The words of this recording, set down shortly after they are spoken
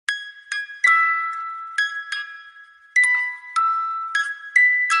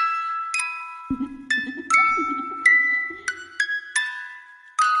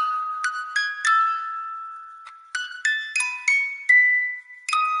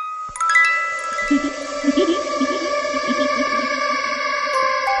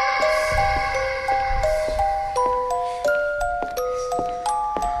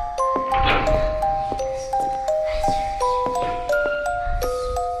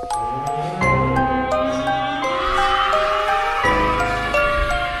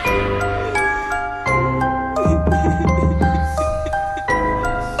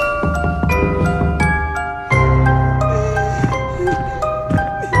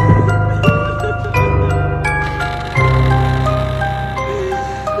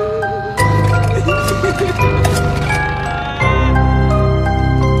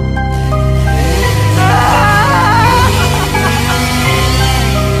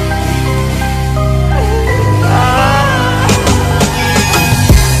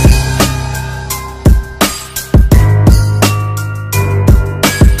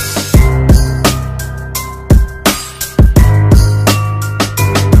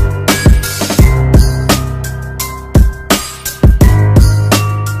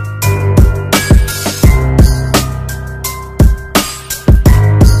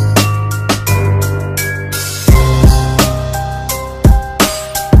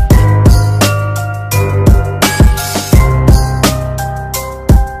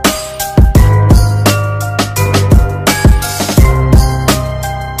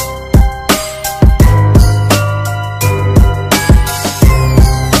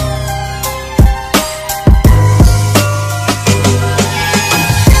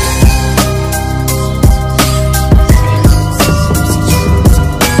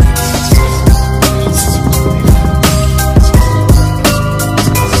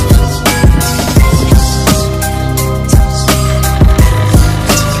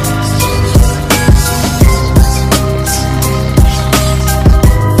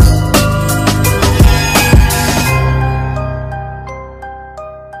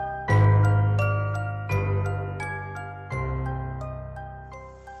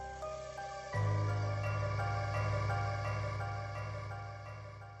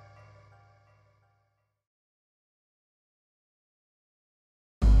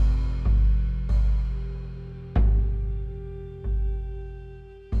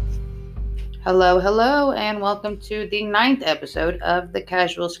Hello, hello, and welcome to the 9th episode of The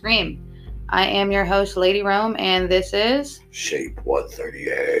Casual Scream. I am your host, Lady Rome, and this is Shape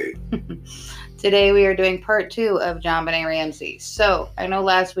 138. Today we are doing part 2 of JonBenet Ramsey. So, I know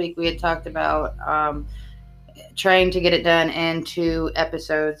last week we had talked about trying to get it done in 2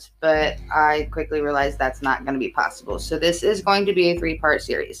 episodes, but I quickly realized that's not going to be possible. So this is going to be a 3-part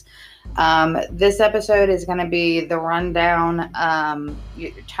series. This episode is going to be the rundown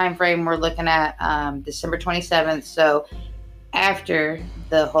time frame. We're looking at December 27th. So after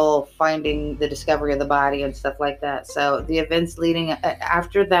the whole finding the discovery of the body and stuff like that. So the events leading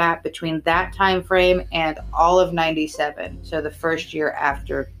after that, between that time frame and all of 97. So the first year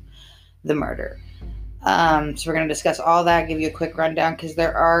after the murder. So we're going to discuss all that, give you a quick rundown, because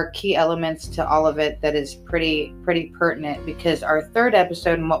there are key elements to all of it that is pretty pertinent, because our 3rd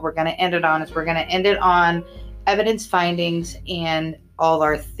episode and what we're going to end it on is we're going to end it on evidence findings and all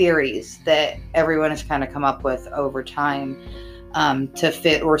our theories that everyone has kind of come up with over time to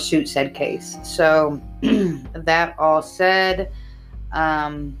fit or suit said case. So that all said,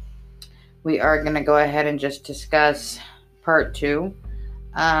 we are going to go ahead and just discuss part 2.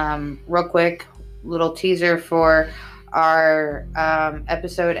 Real quick, little teaser for our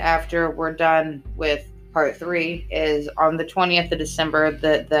episode after we're done with part 3 is on the 20th of December,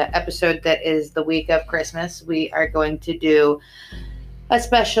 the episode that is the week of Christmas. We are going to do a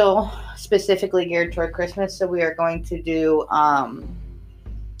special specifically geared toward Christmas. So we are going to do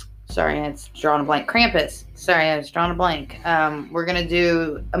it's drawing a blank. Krampus. I was drawing a blank. We're going to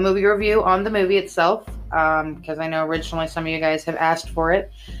do a movie review on the movie itself, because I know originally some of you guys have asked for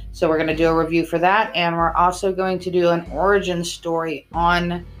it. So we're going to do a review for that. And we're also going to do an origin story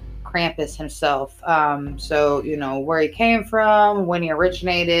on Krampus himself. So, where he came from, when he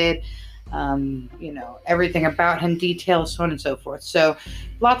originated, everything about him, details, so on and so forth. So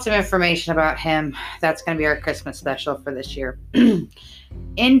lots of information about him. That's going to be our Christmas special for this year. The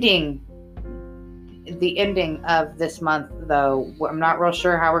ending of this month, though, I'm not real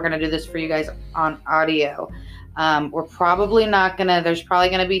sure how we're going to do this for you guys on audio. We're probably not going to, there's probably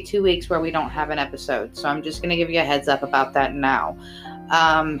going to be 2 weeks where we don't have an episode. So I'm just going to give you a heads up about that now.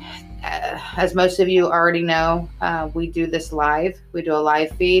 As most of you already know, we do this live. We do a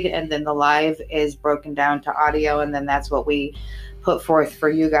live feed, and then the live is broken down to audio, and then that's what we put forth for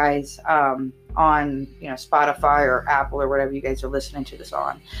you guys on Spotify or Apple or whatever you guys are listening to this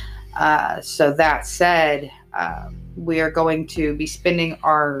on. So that said, we are going to be spending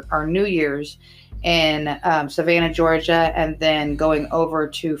our New Year's in Savannah, Georgia, and then going over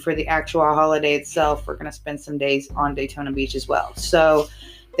to, for the actual holiday itself, we're going to spend some days on Daytona Beach as well. So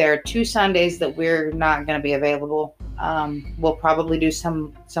there are 2 Sundays that we're not going to be available. We'll probably do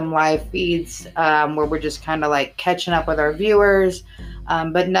some live feeds where we're just kind of like catching up with our viewers,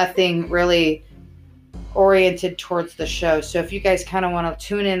 but nothing really oriented towards the show. So if you guys kind of want to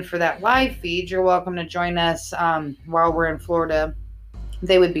tune in for that live feed, you're welcome to join us while we're in Florida.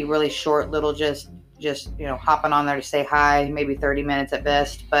 They would be really short, little just hopping on there to say hi, maybe 30 minutes at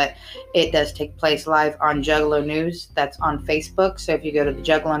best. But it does take place live on Juggalo News. That's on Facebook. So if you go to the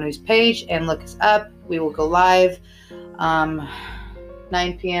Juggalo News page and look us up, we will go live 9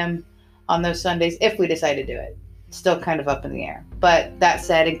 p.m. on those Sundays if we decide to do it. Still kind of up in the air. But that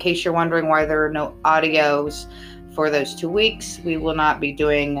said, in case you're wondering why there are no audios for those 2 weeks, we will not be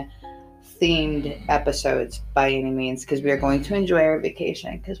doing themed episodes by any means, because we are going to enjoy our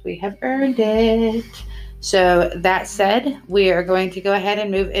vacation because we have earned it. So that said, we are going to go ahead and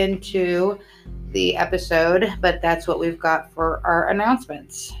move into the episode, but that's what we've got for our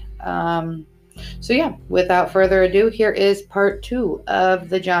announcements. So yeah, without further ado, here is part 2 of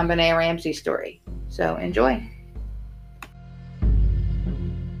the JonBenet Ramsey story. So enjoy.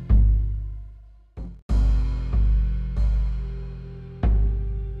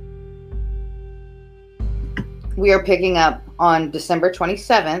 We are picking up on December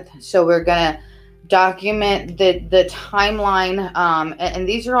 27th, so we're going to document the timeline, and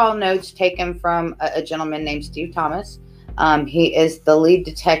these are all notes taken from a gentleman named Steve Thomas. He is the lead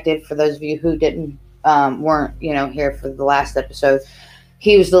detective, for those of you who weren't here for the last episode.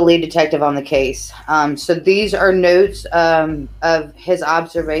 He was the lead detective on the case. So these are notes of his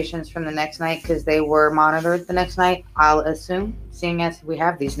observations from the next night, because they were monitored the next night, I'll assume, seeing as we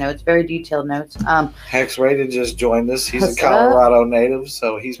have these notes, very detailed notes. Hex Rated just joined us. He's a Colorado native,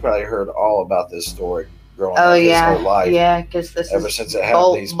 so he's probably heard all about this story growing up his whole life. Yeah, because this ever is since it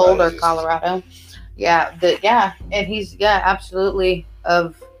happened, these Boulder, places. Colorado. And he's absolutely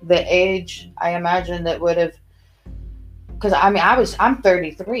of the age, I imagine, that would have, because I'm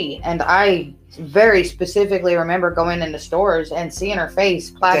 33, and I very specifically remember going into stores and seeing her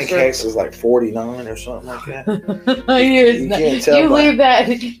face plastered. I think Hex is like 49 or something like that. You can't tell. You leave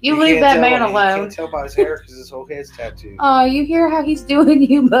that man alone. You can't tell by his hair because his whole head's tattooed. Oh, you hear how he's doing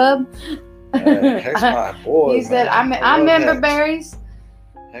you, bub? Hex my boy. He said, "I'm member berries."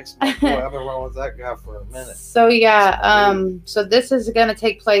 Hex my boy. I've been rolling with that guy for a minute. So so this is gonna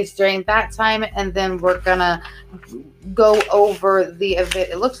take place during that time, and then we're gonna go over the event.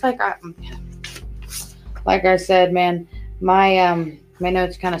 It looks like I said, man, my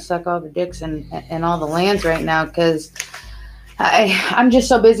notes kind of suck all the dicks and all the lands right now, because I'm just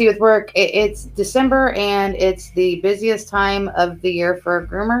so busy with work. It's December, and it's the busiest time of the year for a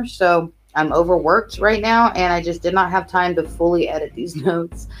groomer, so I'm overworked right now, and I just did not have time to fully edit these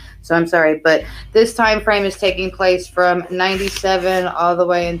notes. So I'm sorry, but this time frame is taking place from 97 all the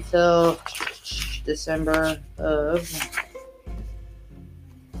way until December or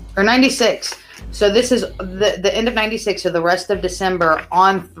 96. So this is the end of 96, so the rest of December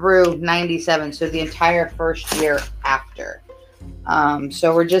on through 97, so the entire first year after.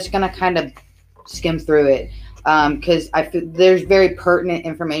 So we're just going to kind of skim through it, because I feel there's very pertinent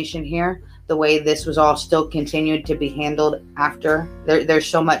information here, the way this was all still continued to be handled after. There's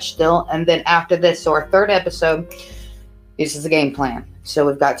so much still. And then after this, so our third episode, this is the game plan. So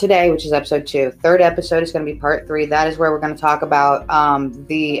we've got today, which is episode 2. Third episode is going to be part 3. That is where we're going to talk about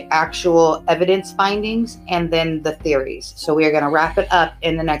the actual evidence findings and then the theories. So we are going to wrap it up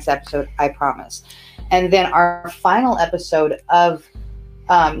in the next episode, I promise. And then our final episode of,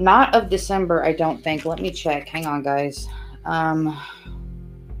 not of December, I don't think. Let me check. Hang on, guys.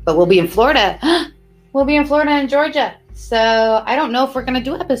 But we'll be in Florida. We'll be in Florida and Georgia. So I don't know if we're going to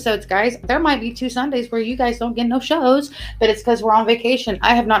do episodes, guys. There might be 2 Sundays where you guys don't get no shows, but it's because we're on vacation.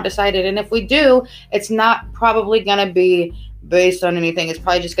 I have not decided. And if we do, it's not probably going to be based on anything. It's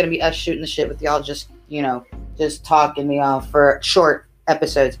probably just going to be us shooting the shit with y'all, just talking to y'all for short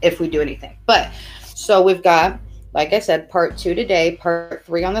episodes if we do anything. But so we've got, like I said, part 2 today, part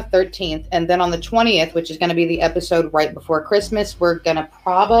 3 on the 13th, and then on the 20th, which is going to be the episode right before Christmas, we're going to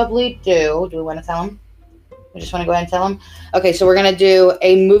probably do we want to tell them? We just want to go ahead and tell them? Okay, so we're going to do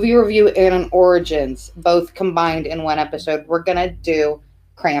a movie review and an origins, both combined in one episode. We're going to do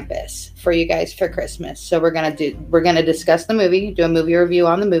Krampus for you guys for Christmas. So we're going to discuss the movie, do a movie review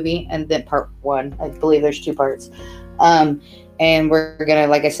on the movie, and then part 1. I believe there's 2 parts. And we're going to,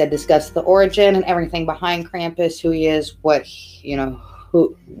 like I said, discuss the origin and everything behind Krampus, who he is,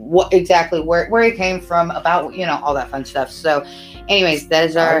 what exactly, where he came from, about, all that fun stuff. So, anyways, that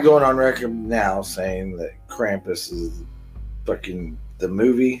is our. I'm going on record now saying that Krampus is fucking the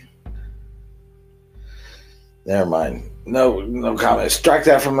movie. Never mind. No comment. Strike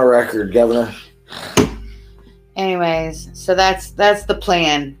that from the record, Governor. Anyways, so that's the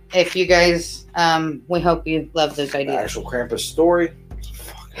plan. If you guys, we hope you love those ideas. The actual Krampus story.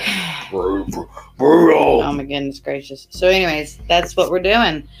 Brutal. Oh my goodness gracious. So anyways, that's what we're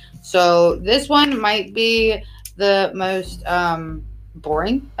doing. So this one might be the most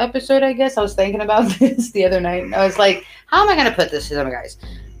boring episode, I guess. I was thinking about this the other night. I was like, how am I going to put this to them, guys?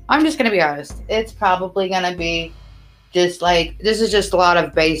 I'm just going to be honest. It's probably going to be just like, this is just a lot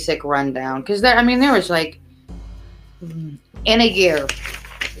of basic rundown. Because there was like, in a year,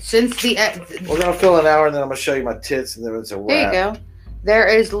 since the... We're going to fill an hour and then I'm going to show you my tits and then it's a wrap. There you go. There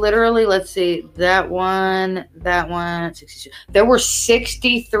is literally, let's see, that one, 62. There were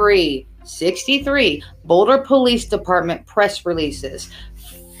 63 Boulder Police Department press releases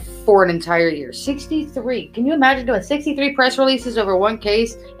for an entire year. 63. Can you imagine doing 63 press releases over one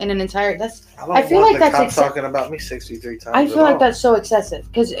case in an entire? I feel like that's talking about me 63 times. I feel like that's so excessive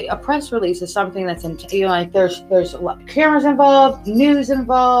because a press release is something that's like there's a lot of cameras involved, news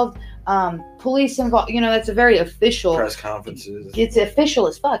involved. Police involved, that's a very official press conferences. It's official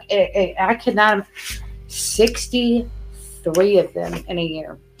as fuck. I could not have 63 of them in a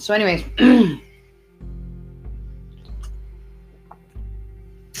year. So anyways,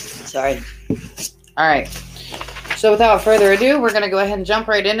 sorry. All right. So without further ado, we're going to go ahead and jump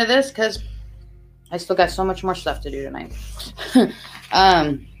right into this because I still got so much more stuff to do tonight.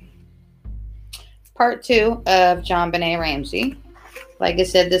 Part 2 of JonBenet Ramsey. Like I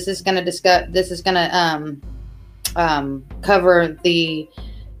said, this is going to cover the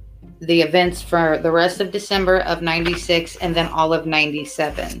events for the rest of December of 96 and then all of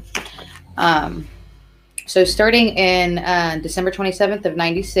 97. So starting in December 27th of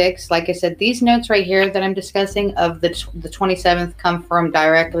 96, like I said, these notes right here that I'm discussing of the 27th come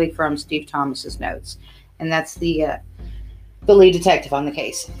directly from Steve Thomas's notes. And that's the lead detective on the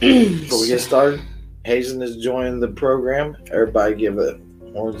case. Before we get started, Hazen is joining the program. Everybody give a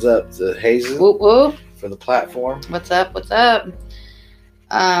horns up to Hazen. Whoop, whoop. For the platform. What's up?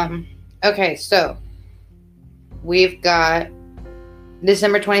 Okay, so we've got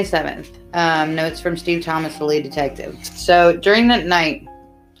December 27th. Notes from Steve Thomas, the lead detective. So during that night,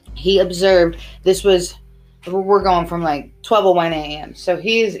 he observed, we're going from like 12:01 a.m. So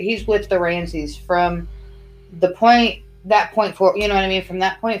he's with the Ramseys from that point forward. You know what I mean? From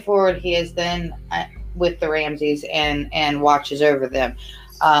that point forward, he is then with the Ramseys and watches over them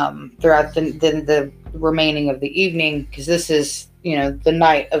throughout the remaining of the evening, because this is the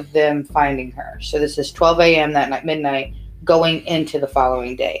night of them finding her. So this is 12 a.m. that night, midnight, going into the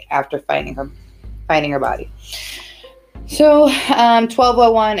following day after finding her body. So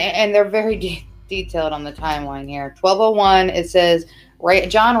 12:01, and they're very detailed on the timeline here. 12:01, it says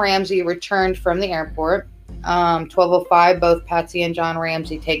John Ramsey returned from the airport. 12:05, both Patsy and John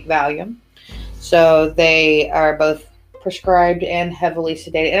Ramsey take Valium. So they are both prescribed and heavily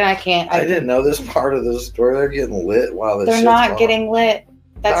sedated. And I didn't know this part of the story. They're getting lit while this they're not getting lit.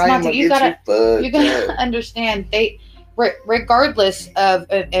 That's not the, you gotta understand. They, regardless of,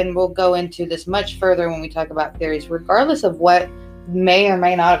 and we'll go into this much further when we talk about theories, regardless of what may or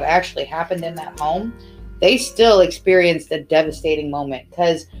may not have actually happened in that home, they still experienced a devastating moment.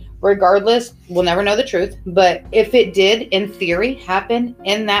 Because regardless, we'll never know the truth, but if it did, in theory, happen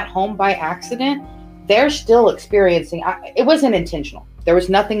in that home by accident, they're still experiencing, it wasn't intentional. There was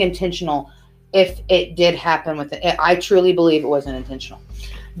nothing intentional if it did happen with it. I truly believe it wasn't intentional.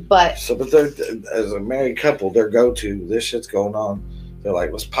 But they're, as a married couple, their go-to, this shit's going on, they're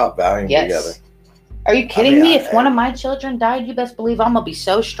like, let's pop Valium together. Are you kidding me? If one of my children died, you best believe I'm going to be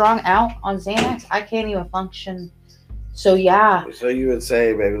so strung out on Xanax, I can't even function. So, yeah. So you would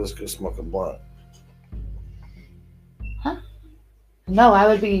say, baby, let's go smoke a blunt. Huh? No, I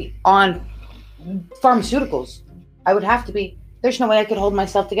would be on pharmaceuticals. I would have to be. There's no way I could hold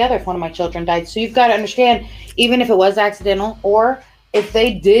myself together if one of my children died. So you've got to understand, even if it was accidental, or if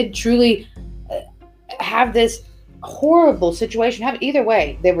they did truly have this horrible situation happen, either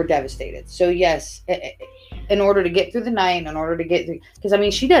way, they were devastated. So yes, in order to get through the night, because I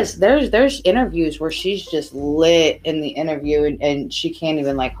mean, she does, there's interviews where she's just lit in the interview and she can't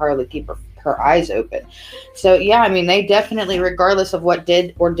even like hardly keep her eyes open. So yeah, I mean, they definitely, regardless of what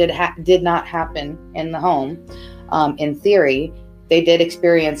did or did not happen in the home, in theory, they did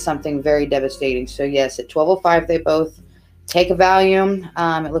experience something very devastating. So yes, at 12:05, they both take a Valium.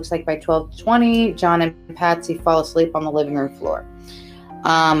 It looks like by 12:20, John and Patsy fall asleep on the living room floor.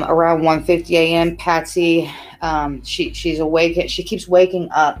 Around 1:50 a.m., Patsy, she's awake. She keeps waking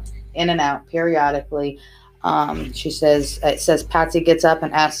up in and out periodically. She says, it says Patsy gets up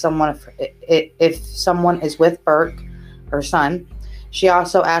and asks someone if someone is with Burke, her son. She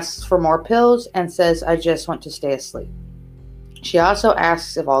also asks for more pills and says, I just want to stay asleep. She also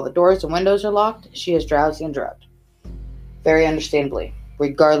asks if all the doors and windows are locked. She is drowsy and drugged. Very understandably,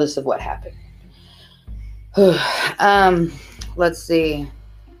 regardless of what happened. Let's see.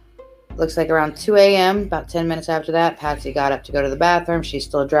 Looks like around 2 a.m., about 10 minutes after that, Patsy got up to go to the bathroom. She's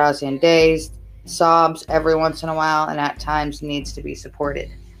still drowsy and dazed, sobs every once in a while, and at times needs to be supported.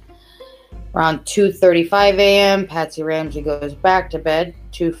 Around 2:35 a.m., Patsy Ramsey goes back to bed.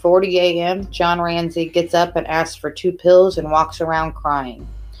 2:40 a.m., John Ramsey gets up and asks for 2 pills and walks around crying.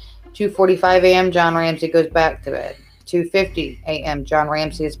 2:45 a.m., John Ramsey goes back to bed. 2:50 a.m., John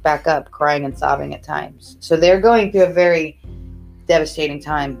Ramsey is back up, crying and sobbing at times. So they're going through a very devastating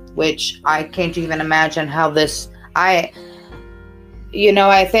time, which I can't even imagine how this... I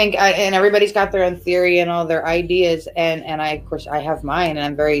think, and everybody's got their own theory and all their ideas, and of course, I have mine, and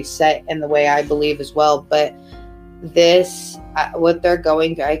I'm very set in the way I believe as well, but this, what they're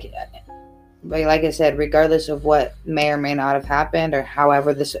going through, like I said, regardless of what may or may not have happened, or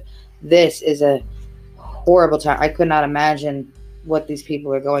however, this is a horrible time. I could not imagine what these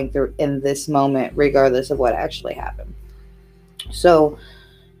people are going through in this moment, regardless of what actually happened. So,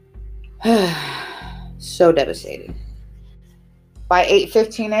 so devastating. By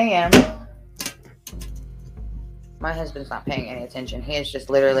 8:15 a.m., my husband's not paying any attention. He is just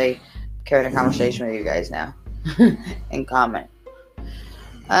literally carrying a conversation with you guys now in comment.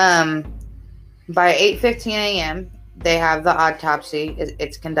 By 8:15 a.m., they have the autopsy.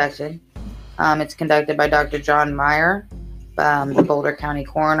 It's conducted. It's conducted by Dr. John Meyer, the Boulder County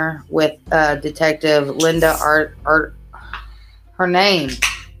coroner, with Detective Linda her name,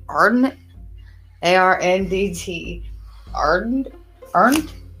 Arndt, A-R-N-D-T, Arndt.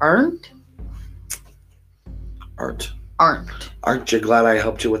 Aren't you glad I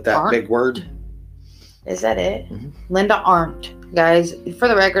helped you with that big word? Is that it? Mm-hmm. Linda Arndt. Guys, for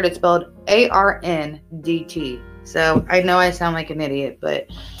the record, it's spelled A-R-N-D-T. So I know I sound like an idiot, but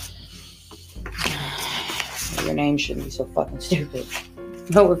your name shouldn't be so fucking stupid.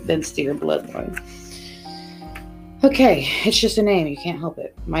 No offense to your bloodline. Okay, it's just a name. You can't help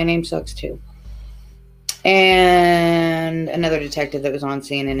it. My name sucks too. And another detective that was on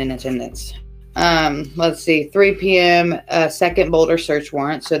scene and in attendance. Let's see, 3 p.m., a second Boulder search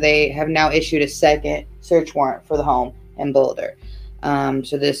warrant. So they have now issued a second search warrant for the home in Boulder.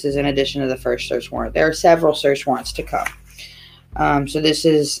 So this is in addition to the first search warrant. There are several search warrants to come. So this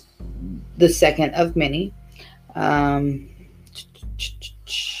is the second of many.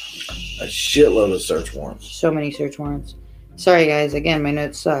 A shitload of search warrants. So many search warrants. Sorry, guys. Again, my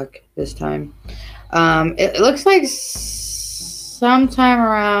notes suck this time. It looks like sometime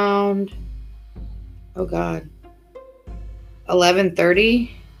around,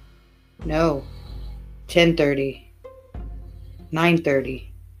 11:30? No. 10:30.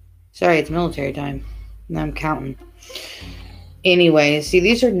 9:30. Sorry, it's military time. Now I'm counting. Anyway, see,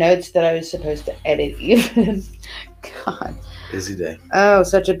 these are notes that I was supposed to edit even. God. Busy day. Oh,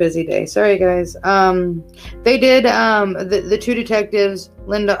 such a busy day. Sorry, guys. They did, the 2 detectives,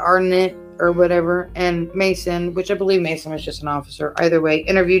 Linda Arnott or whatever, and Mason, which I believe Mason was just an officer. Either way,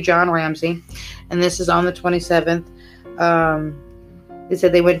 interviewed John Ramsey, and this is on the 27th. They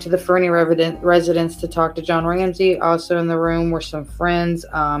said they went to the Fernie residence to talk to John Ramsey. Also in the room were some friends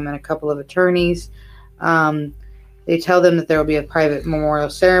and a couple of attorneys. They tell them that there will be a private memorial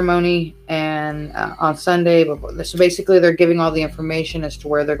ceremony and on Sunday. So basically, they're giving all the information as to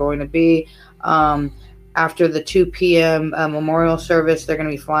where they're going to be. After the 2 p.m. Memorial service, they're going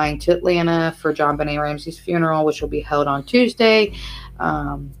to be flying to Atlanta for JonBenet Ramsey's funeral, which will be held on Tuesday.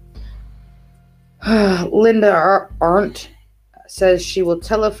 Linda Arndt says she will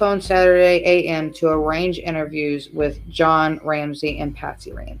telephone Saturday a.m. to arrange interviews with John Ramsey and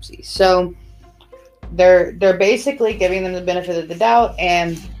Patsy Ramsey. So they're basically giving them the benefit of the doubt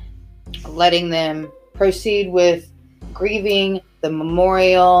and letting them proceed with grieving, the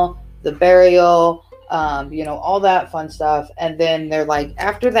memorial, the burial, all that fun stuff. And then they're like,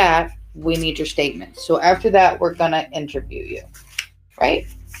 after that, we need your statement. So after that, we're going to interview you. Right?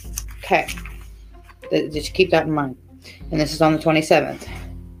 Okay. Just keep that in mind. And this is on the 27th.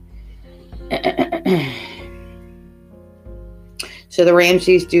 So the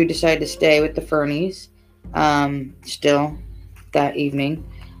Ramseys do decide to stay with the Fernies still that evening.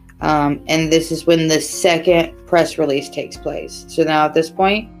 And this is when the second press release takes place. So now at this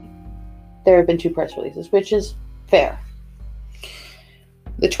point, there have been 2 press releases, which is fair.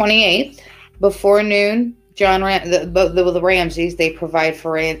 The 28th, before noon, the Ramseys, they provide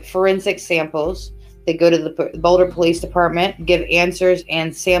forensic samples. They go to the Boulder Police Department, give answers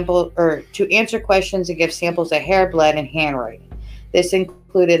and to answer questions and give samples of hair, blood, and handwriting. This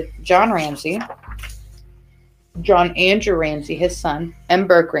included John Andrew Ramsey, his son, and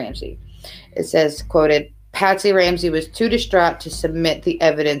Burke Ramsey. It says, quoted, Patsy Ramsey was too distraught to submit the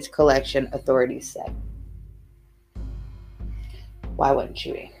evidence collection, authorities said. Why wouldn't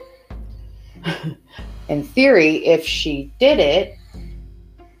she be? In theory, if she did it,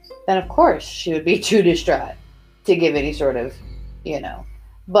 then of course she would be too distraught to give any sort of,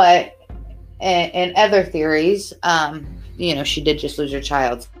 But in other theories, she did just lose her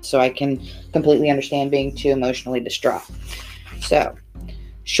child. So I can completely understand being too emotionally distraught. So,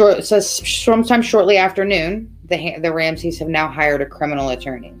 sometime shortly after noon, the Ramseys have now hired a criminal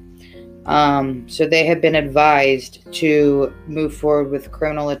attorney. So they have been advised to move forward with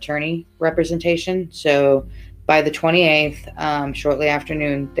criminal attorney representation. So by the 28th, shortly after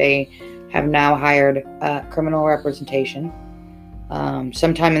noon, they have now hired criminal representation.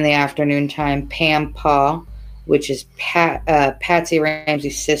 Sometime in the afternoon time, Pam Paul, which is Patsy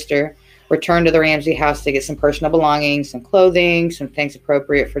Ramsey's sister, returned to the Ramsey house to get some personal belongings, some clothing, some things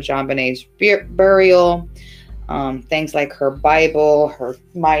appropriate for JonBenet's burial. Things like her Bible,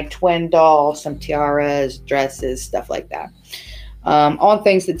 my twin doll, some tiaras, dresses, stuff like that. All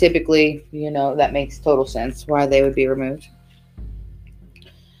things that typically, that makes total sense why they would be removed.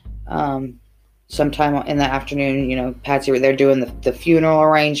 Sometime in the afternoon, Patsy, they're doing the funeral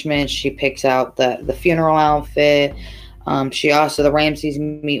arrangements. She picks out the funeral outfit. The Ramseys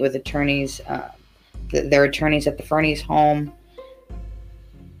meet with attorneys, their attorneys at the Fernie's home.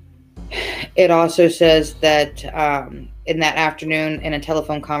 It also says that in that afternoon, in a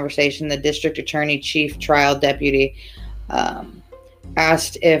telephone conversation, the district attorney chief trial deputy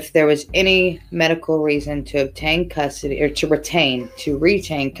asked if there was any medical reason to obtain custody or to retain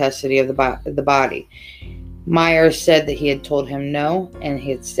custody of the body. Myers said that he had told him no, and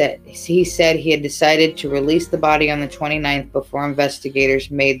he said he had decided to release the body on the 29th before investigators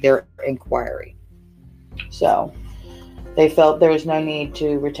made their inquiry. So they felt there was no need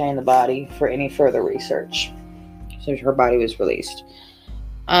to retain the body for any further research. So her body was released.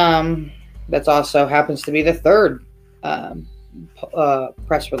 That also happens to be the third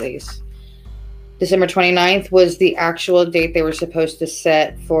press release. December 29th was the actual date they were supposed to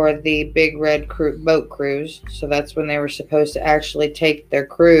set for the Big Red boat cruise. So that's when they were supposed to actually take their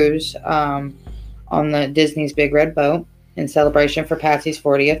cruise on the Disney's Big Red boat in celebration for Patsy's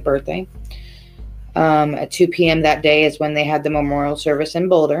 40th birthday. At 2 p.m. that day is when they had the memorial service in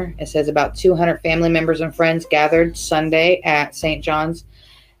Boulder. It says about 200 family members and friends gathered Sunday at St. John's.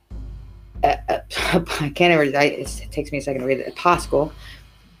 I can't ever. It takes me a second to read it. Episcopal.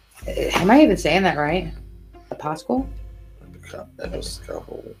 Am I even saying that right? Episcopal?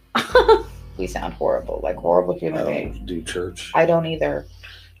 Episcopal. We sound horrible, like horrible human beings. I don't do church. I don't either.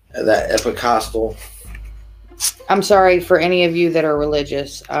 That Episcopal. I'm sorry for any of you that are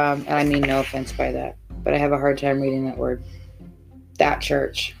religious, and I mean no offense by that, but I have a hard time reading that word. That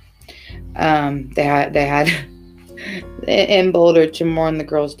church. They had in Boulder to mourn the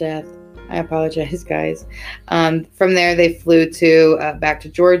girl's death. I apologize, guys. From there, they flew back to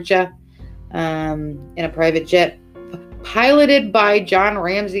Georgia in a private jet piloted by John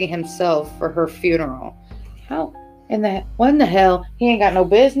Ramsey himself for her funeral. What in the hell? He ain't got no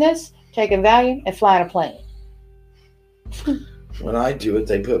business taking Valium and flying a plane. When I do it,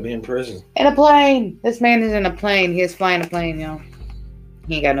 they put me in prison. In a plane. This man is in a plane. He is flying a plane, y'all.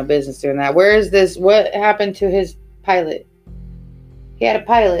 He ain't got no business doing that. Where is this? What happened to his pilot? He had a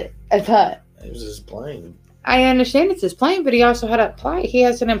pilot. I thought. It was his plane. I understand it's his plane, but he also had he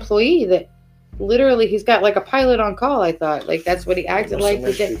has an employee that literally he's got like a pilot on call, I thought. Like that's what he acted like.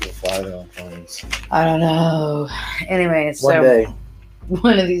 So people fly on planes. I don't know. Anyway, One day.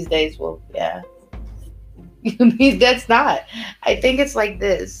 One of these days, yeah. You mean that's not? I think it's like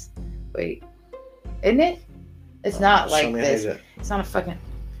this. Wait. Isn't it? It's not like this. It's not a fucking...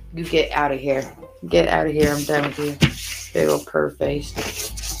 You get out of here. Get out of here. I'm done with you. Big old perv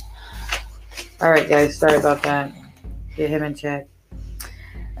face. Alright, guys. Sorry about that. Get him in check.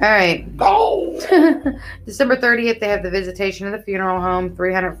 Alright. Go! December 30th, they have the visitation of the funeral home.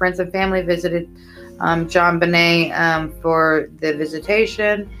 300 friends and family visited JonBenet for the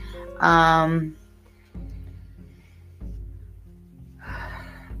visitation.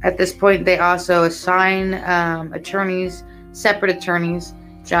 At this point, they also assign separate attorneys.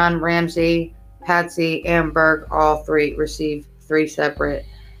 John Ramsey, Patsy, and Burke, all three receive 3 separate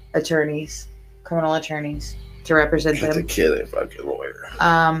attorneys, criminal attorneys. to represent them. The kid a fucking lawyer.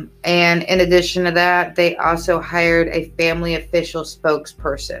 And in addition to that, they also hired a family official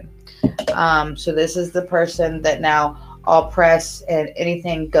spokesperson. So this is the person that now all press and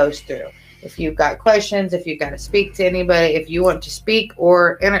anything goes through. If you've got questions, if you've got to speak to anybody, if you want to speak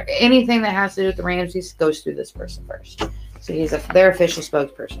or anything that has to do with the Ramseys goes through this person first. So he's their official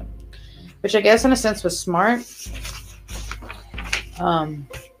spokesperson, which I guess in a sense was smart.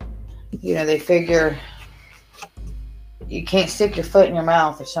 They figure you can't stick your foot in your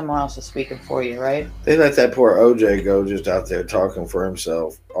mouth if someone else is speaking for you, right? They let that poor OJ go just out there talking for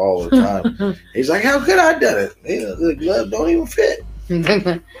himself all the time. He's like, how could I have done it? The glove don't even fit.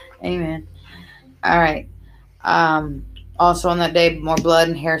 Amen. All right. Also on that day, more blood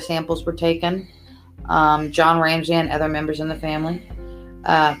and hair samples were taken. John Ramsey and other members in the family.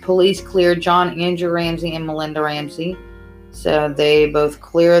 Police cleared John Andrew Ramsey and Melinda Ramsey. So they both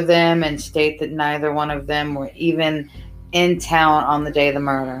clear them and state that neither one of them were even in town on the day of the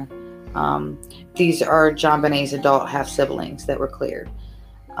murder. These are JonBenet's adult half-siblings that were cleared.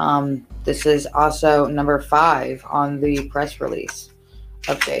 This is also number 5 on the press release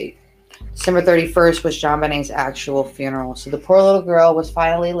update. December 31st was JonBenet's actual funeral. So the poor little girl was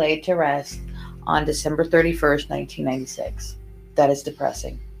finally laid to rest on December 31st, 1996. That is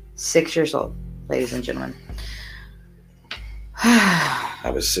depressing. 6 years old, ladies and gentlemen.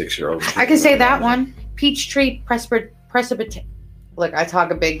 I was 6-year-old. I can say that one. Peachtree Presbyterian. Look, I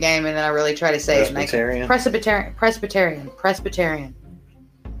talk a big game and then I really try to say Presbyterian? it. Presbyterian.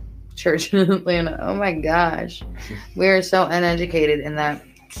 Church in Atlanta. Oh my gosh. We are so uneducated in that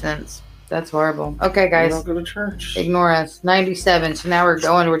sense. That's horrible. Okay, guys. We don't go to church. Ignore us. 97. So now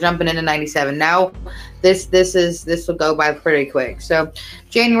we're jumping into 97. Now this will go by pretty quick. So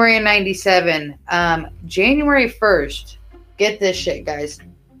January of 97. January 1st. Get this shit, guys.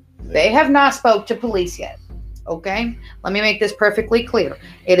 They have not spoke to police yet. Okay? Let me make this perfectly clear.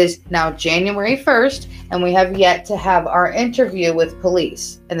 It is now January 1st, and we have yet to have our interview with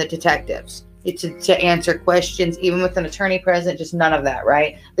police and the detectives to answer questions, even with an attorney present, just none of that,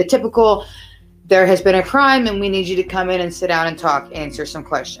 right? The typical, there has been a crime, and we need you to come in and sit down and talk, answer some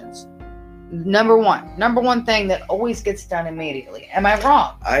questions. Number one thing that always gets done immediately. Am I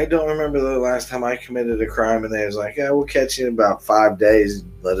wrong? I don't remember the last time I committed a crime and they was like, yeah, we'll catch you in about 5 days.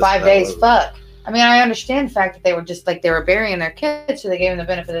 5 days, fuck. I mean, I understand the fact that they were just like, they were burying their kids, so they gave them the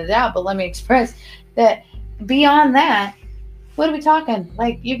benefit of the doubt, but let me express that beyond that, what are we talking?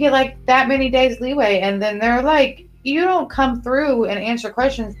 Like, you get like that many days leeway, and then they're like, you don't come through and answer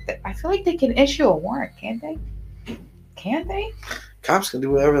questions. I feel like they can issue a warrant, can't they? Can't they? Cops can do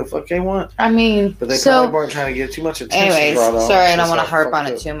whatever the fuck they want. I mean, but they probably weren't trying to get too much attention. Anyways, sorry, I don't want to harp on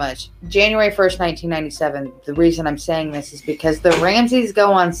it too much. January 1st, 1997. The reason I'm saying this is because the Ramseys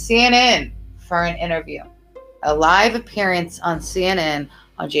go on CNN for an interview. A live appearance on CNN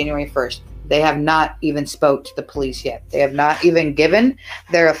on January 1st. They have not even spoke to the police yet. They have not even given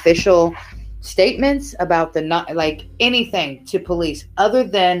their official statements about anything to police other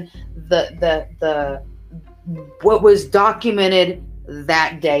than the what was documented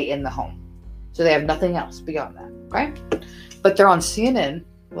that day in the home. So they have nothing else beyond that, right? But they're on CNN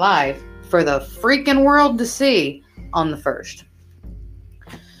live for the freaking world to see on the 1st.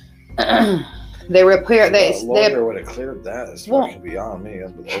 They repair. A lawyer would have cleared that. It's fucking beyond me.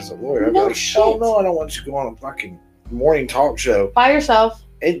 As a lawyer, I'd be like, oh no, I don't want you to go on a fucking morning talk show by yourself.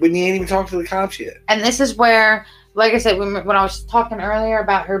 When you ain't even talked to the cops yet. And this is where, like I said, when I was talking earlier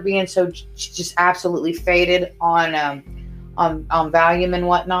about her being so just absolutely faded on Valium and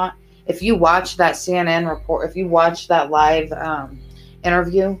whatnot. If you watch that CNN report, if you watch that live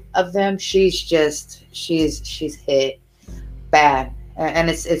interview of them, she's hit bad. And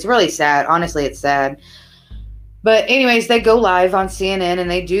it's really sad. Honestly, it's sad. But anyways, they go live on CNN and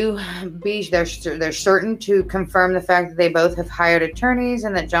they do they're certain to confirm the fact that they both have hired attorneys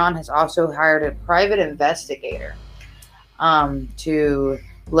and that John has also hired a private investigator to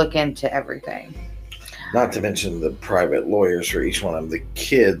look into everything. Not to mention the private lawyers for each one of them.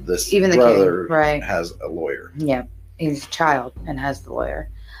 The brother right. has a lawyer. Yeah, he's a child and has the lawyer.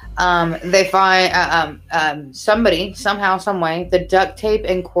 They find somebody, somehow, some way, the duct tape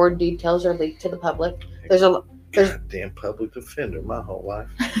and cord details are leaked to the public. There's goddamn public defender my whole life.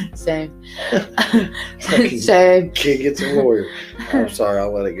 Same. Same. Kid gets a lawyer. I'm sorry,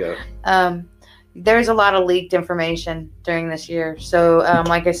 I'll let it go. There's a lot of leaked information during this year. So,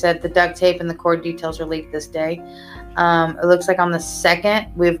 like I said, the duct tape and the cord details are leaked this day. It looks like on the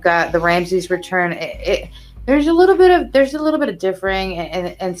 2nd, we've got the Ramseys return. There's a little bit of differing,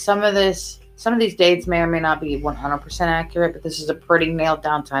 and some of this some of these dates may or may not be 100% accurate, but this is a pretty nailed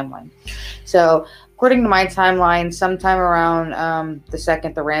down timeline. So according to my timeline, sometime around the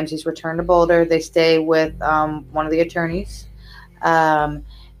 2nd, the Ramseys return to Boulder. They stay with one of the attorneys. The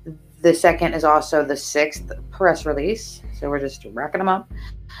 2nd is also the 6th press release. So we're just racking them up.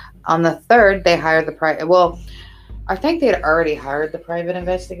 On the 3rd, they hired the private. Well, I think they had already hired the private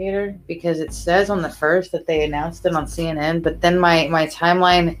investigator, because it says on the 1st that they announced it on CNN. But then my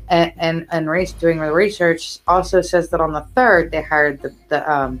timeline and race doing the research also says that on the 3rd they hired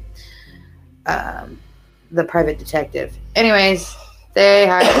the private detective. Anyways, they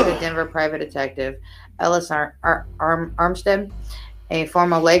hired the Denver private detective, Ellis Armstead, a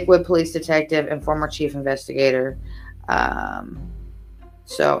former Lakewood police detective and former chief investigator.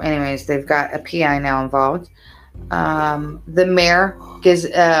 So anyways, they've got a PI now involved. The mayor gives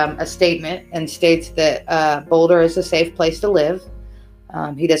a statement and states that Boulder is a safe place to live.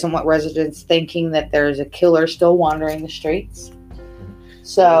 He doesn't want residents thinking that there's a killer still wandering the streets.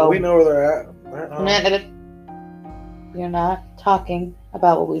 So we know where they're at. We're not talking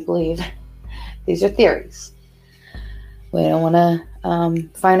about what we believe. These are theories. We don't want to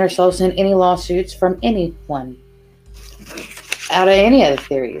find ourselves in any lawsuits from anyone out of any of the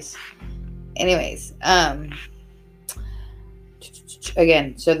theories. Anyways,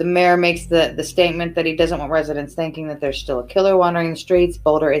 again, so the mayor makes the statement that he doesn't want residents thinking that there's still a killer wandering the streets.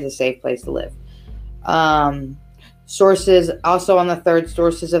 Boulder is a safe place to live. Sources, also on the 3rd,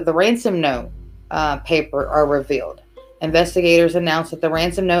 sources of the ransom note paper are revealed. Investigators announced that the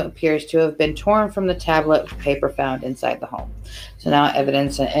ransom note appears to have been torn from the tablet paper found inside the home. So now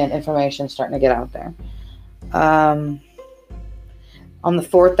evidence and information is starting to get out there. On the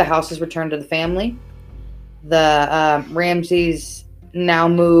 4th, the house is returned to the family. The Ramseys now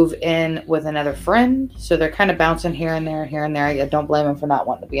move in with another friend. So they're kind of bouncing here and there. I don't blame them for not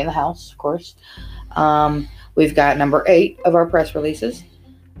wanting to be in the house, of course. We've got number 8 of our press releases.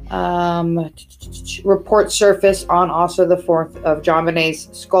 Reports surface on also the 4th of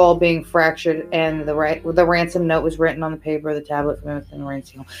JonBenet's skull being fractured, and the ransom note was written on the paper of the tablet from within the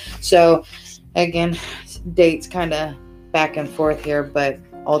ransom. So again, dates kind of back and forth here, but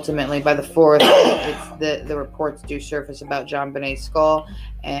ultimately by the 4th, it's the reports do surface about JonBenet's skull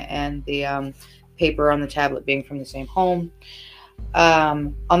and the paper on the tablet being from the same home.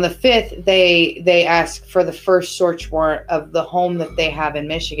 On the 5th, they ask for the first search warrant of the home that they have in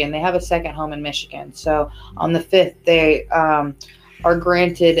Michigan. They have a second home in Michigan. So on the 5th, they are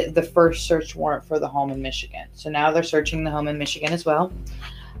granted the first search warrant for the home in Michigan. So now they're searching the home in Michigan as well.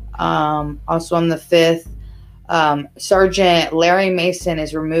 Also on the 5th, Sergeant Larry Mason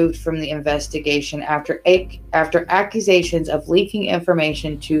is removed from the investigation after accusations of leaking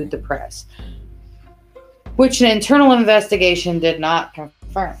information to the press, which an internal investigation did not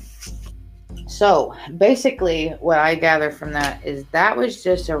confirm. So basically what I gather from that is that was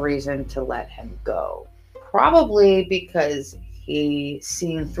just a reason to let him go. Probably because he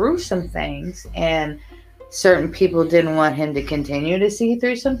seen through some things and certain people didn't want him to continue to see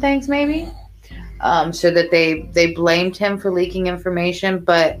through some things, maybe. So that they blamed him for leaking information.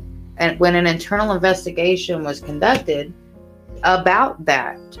 But when an internal investigation was conducted about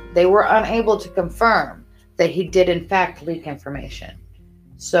that, they were unable to confirm that he did in fact leak information.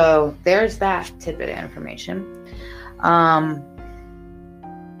 So there's that tidbit of information.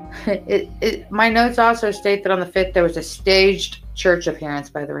 My notes also state that on the 5th there was a staged church appearance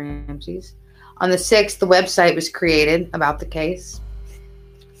by the Ramseys. On the 6th, the website was created about the case.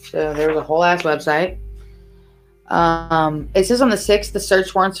 So there was a whole ass website. It says on the 6th, the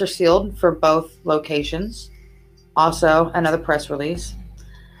search warrants are sealed for both locations. Also, another press release.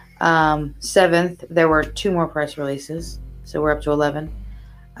 7th, there were 2 more press releases. So we're up to 11.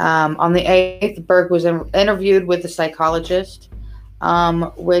 On the 8th, Burke was interviewed with a psychologist,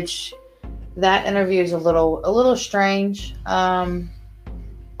 which that interview is a little strange.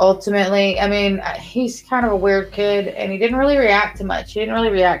 Ultimately, I mean, he's kind of a weird kid, and he didn't really react to much. He didn't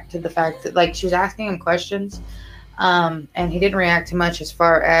really react to the fact that, like, she was asking him questions, and he didn't react to much as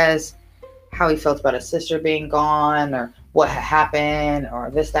far as how he felt about his sister being gone or what had happened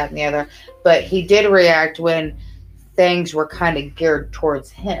or this, that, and the other. But he did react when things were kind of geared towards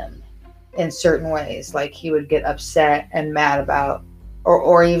him in certain ways. Like, he would get upset and mad about,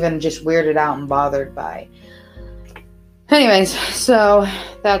 or even just weirded out and bothered by. Anyways, so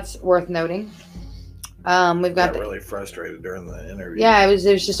that's worth noting. We've got really frustrated during the interview. Yeah, it was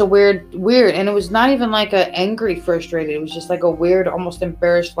just a weird, and it was not even like a angry frustrated. It was just like a weird, almost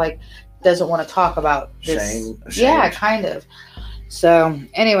embarrassed, like doesn't want to talk about this. Shame. Yeah, kind of. So,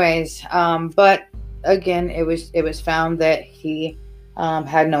 anyways, but again, it was found that he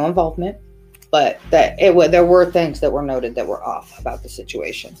had no involvement but there were things that were noted that were off about the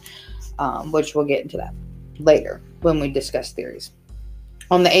situation, which we'll get into that later when we discuss theories.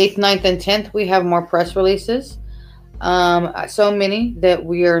 On the 8th, 9th, and 10th, we have more press releases. So many that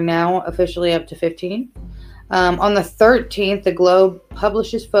we are now officially up to 15. On the 13th, the Globe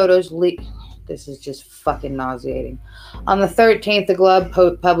publishes photos leaked. This is just fucking nauseating. On the 13th,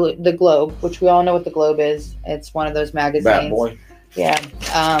 the Globe, which we all know what the Globe is. It's one of those magazines. Bad boy. Yeah.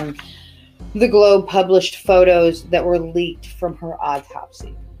 The Globe published photos that were leaked from her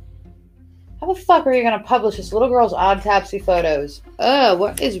autopsy. How the fuck are you going to publish this little girl's autopsy photos?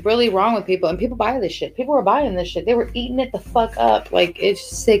 What is really wrong with people? And people buy this shit. People were buying this shit. They were eating it the fuck up. Like, it's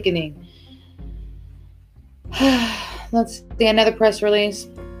sickening. Let's see another press release.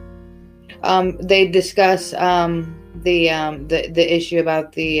 They discuss the issue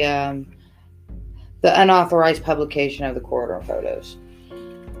about the unauthorized publication of the corridor photos.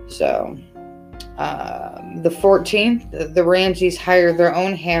 So, the 14th, the Ramseys hired their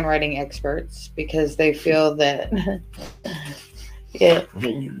own handwriting experts because they feel that yeah.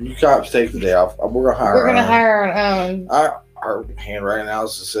 You cops take the day off. We're gonna hire our own. Our handwriting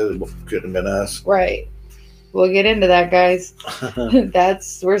analysis said it couldn't have been us. Right. We'll get into that, guys.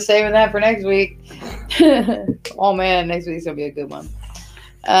 We're saving that for next week. Oh man, next week's gonna be a good one.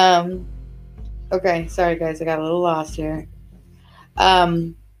 Okay, sorry guys, I got a little lost here.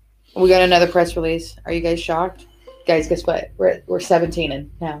 We got another press release. Are you guys shocked? Guys, guess what? We're 17ing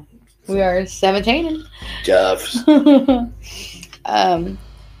now. We are 17ing. Jeffs.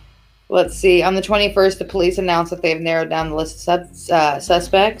 Let's see. On the 21st, the police announced that they have narrowed down the list of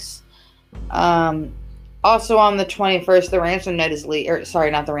suspects. Also on the 21st, the ransom note is leaked. Sorry,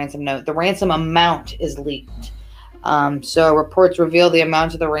 not the ransom note. The ransom amount is leaked. So reports reveal the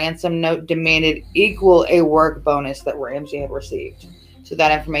amount of the ransom note demanded equal a work bonus that Ramsey had received. So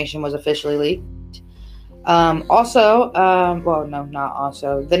that information was officially leaked. The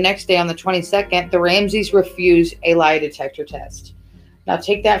next day on the 22nd, the Ramseys refused a lie detector test. Now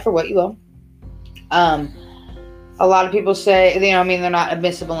take that for what you will. A lot of people say, they're not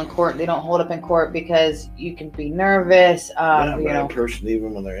admissible in court. They don't hold up in court because you can be nervous. A person,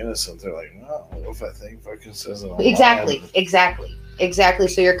 even when they're innocent, they're like, no, what if I think fucking says it? Exactly.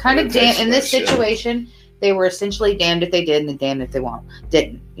 So you're kind of damned in this situation. They were essentially damned if they did and damned if they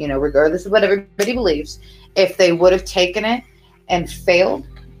didn't. Regardless of what everybody believes. If they would have taken it and failed,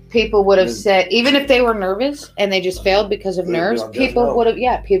 people would have said, even if they were nervous and they just failed because of nerves, people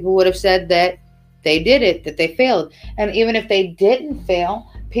would have said that they did it, that they failed. And even if they didn't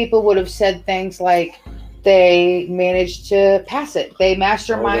fail, people would have said things like they managed to pass it. They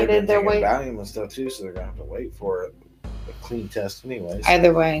masterminded their way. Valium and stuff too, so they're gonna have to wait for a clean test anyways.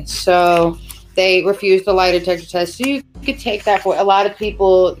 Either way, so they refused the lie detector test. So you could take that for a lot of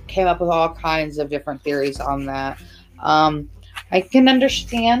people came up with all kinds of different theories on that. I can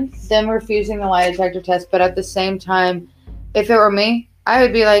understand them refusing the lie detector test, but at the same time, if it were me, I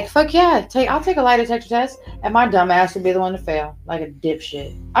would be like, fuck yeah, I'll take a lie detector test, and my dumb ass would be the one to fail, like a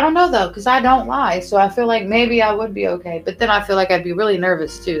dipshit. I don't know, though, because I don't lie, so I feel like maybe I would be okay, but then I feel like I'd be really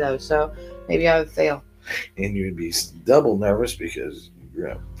nervous, too, though, so maybe I would fail. And you'd be double nervous because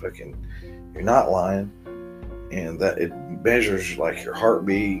you're not lying, and that it measures, like, your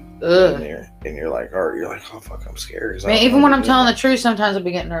heartbeat, and you're like, oh, fuck, I'm scared. Man, even when I'm telling the truth, sometimes I'll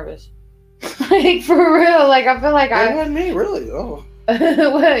be getting nervous. Like, for real, like, I feel like That wasn't me, really, oh.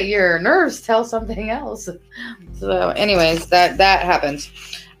 Well, your nerves tell something else. So, anyways, that happens.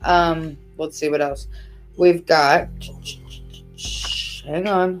 Let's see what else we've got. Hang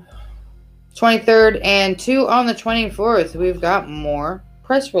on. 23rd and 2 on the 24th. We've got more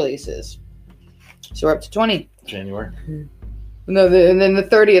press releases. So we're up to 20. January. No, and then the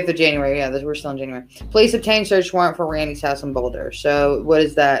 30th of January. Yeah, we're still in January. Police obtained search warrant for Randy's house in Boulder. So what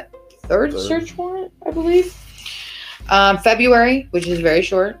is that? Third search warrant, I believe. February, which is very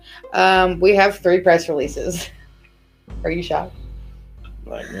short, we have 3 press releases. Are you shocked?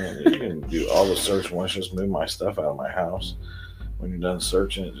 Like, man, you can do all the search warrants, just move my stuff out of my house. When you're done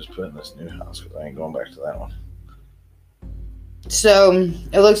searching it, just put it in this new house because I ain't going back to that one. So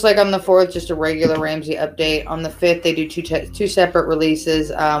it looks like on the 4th, just a regular Ramsey update. On the 5th, they do two separate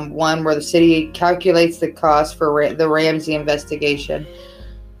releases. One where the city calculates the cost for the Ramsey investigation.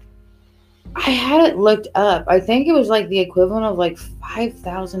 I had it looked up. I think it was like the equivalent of like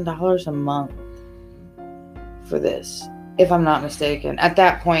 $5,000 a month for this, if I'm not mistaken. At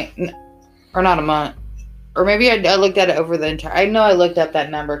that point, or not a month, or maybe I looked at it over the entire. I know I looked up that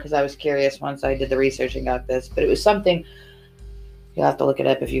number because I was curious once I did the research and got this, but it was something. You'll have to look it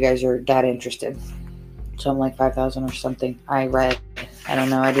up if you guys are that interested. something like 5,000 or something. I read. I don't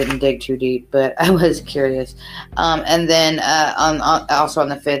know. I didn't dig too deep, but I was curious. And then also on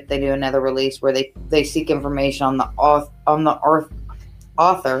the 5th, they do another release where they seek information on the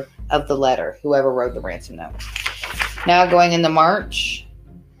author of the letter, whoever wrote the ransom note. Now going into March,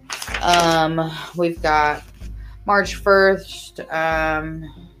 we've got March 1st,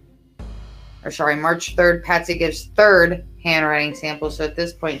 March 3rd, Patsy gives third handwriting sample. So at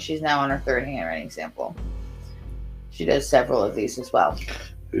this point, she's now on her third handwriting sample. She does several of these as well.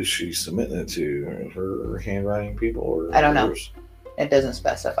 Is she submitting it to her handwriting people? Or I don't know. It doesn't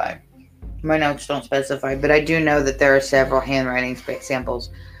specify. My notes don't specify, but I do know that there are several handwriting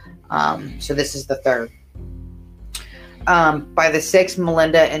samples. So this is the third. By the 6th,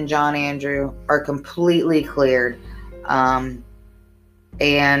 Melinda and John Andrew are completely cleared.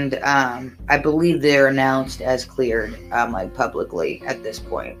 And I believe they're announced as cleared, like publicly at this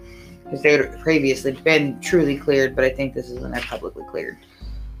point, because they had previously been truly cleared, but I think this is when they're publicly cleared.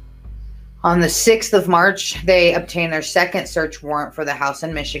 On the 6th of March, they obtain their second search warrant for the house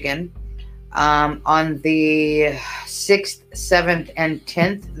in Michigan. On the 6th, 7th, and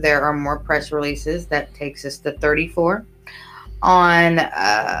 10th, there are more press releases. That takes us to 34. On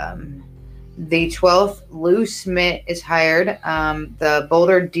the 12th, Lou Smith is hired. The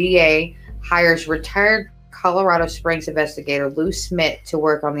Boulder DA hires retired Colorado Springs investigator Lou Smith to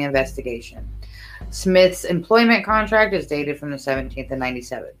work on the investigation. Smith's employment contract is dated from the 17th of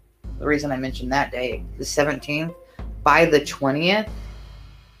 97. The reason I mentioned that date, the 17th, by the 20th.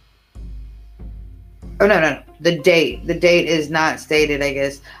 Oh, no. The date is not stated, I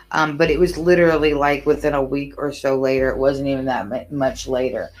guess. But it was literally like within a week or so later. It wasn't even that much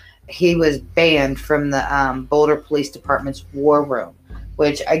later. He was banned from the Boulder Police Department's war room,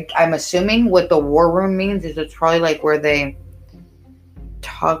 which I'm assuming what the war room means is it's probably like where they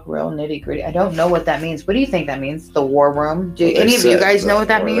talk real nitty gritty. I don't know what that means. What do you think that means? The war room? Do any of you guys know what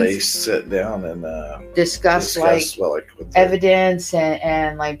that means? They sit down and discuss like evidence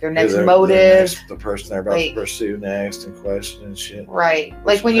and like their next motive. The person they're about to pursue next and question and shit. Right.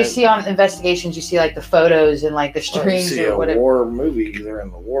 Like when you see on investigations, you see like the photos and like the strings or whatever. War movie, they're in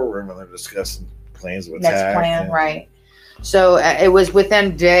the war room and they're discussing plans of attack. Next plan, right. So it was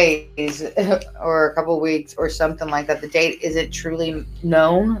within days or a couple weeks or something like that. The date isn't truly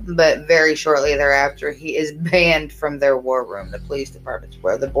known, but very shortly thereafter, he is banned from their war room, the police department's,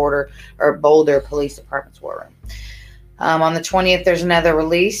 the Boulder Police Department's war room. On the 20th, there's another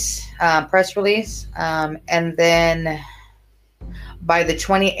press release. And then by the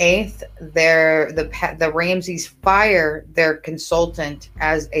 28th, the Ramseys fire their consultant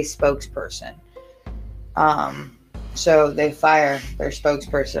as a spokesperson. So they fire their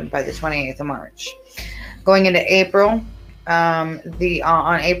spokesperson by the 28th of March. Going into April, on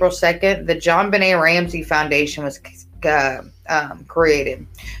April 2nd, the JonBenet Ramsey Foundation was created.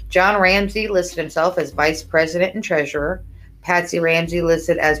 John Ramsey listed himself as vice president and treasurer. Patsy Ramsey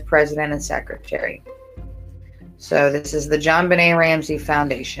listed as president and secretary. So this is the JonBenet Ramsey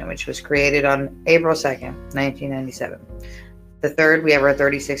Foundation, which was created on April 2nd, 1997. The third, we have our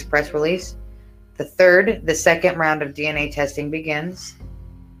 36th press release. The second round of DNA testing begins.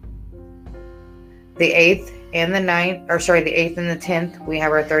 The 8th and the 10th, we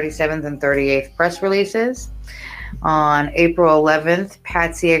have our 37th and 38th press releases. On April 11th,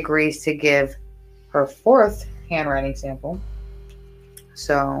 Patsy agrees to give her fourth handwriting sample.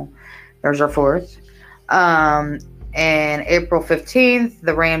 So there's our fourth. And April 15th,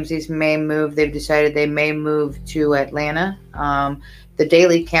 the Ramseys they've decided they may move to Atlanta. The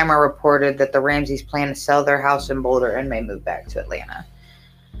Daily Camera reported that the Ramseys plan to sell their house in Boulder and may move back to Atlanta.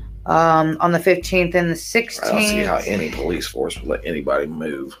 On the 15th and the 16th. I don't see how any police force would let anybody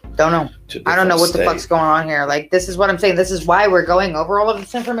move. Don't know. I don't know what the fuck's going on here. Like, this is what I'm saying. This is why we're going over all of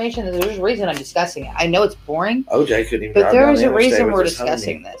this information. There's a reason I'm discussing it. I know it's boring. OJ couldn't even but there is a reason we're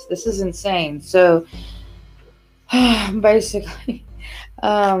discussing this. This is insane. So, basically...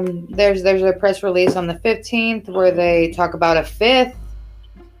 there's a press release on the 15th where they talk about a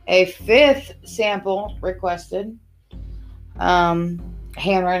fifth sample requested,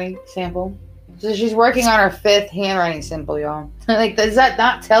 handwriting sample. So she's working on her fifth handwriting sample, y'all. Like, does that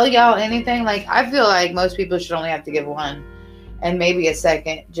not tell y'all anything? Like, I feel like most people should only have to give one and maybe a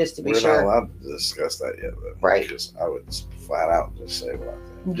second just to be sure. We're not allowed to discuss that yet, though. Right. Because I would flat out just say what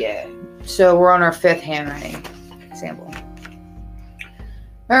I think. Yeah. So we're on our fifth handwriting sample.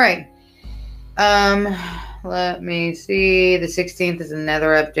 All right. Let me see. The 16th is another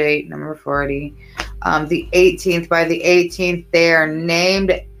update, number 40. The 18th, by the 18th, they are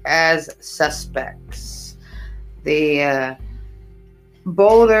named as suspects. The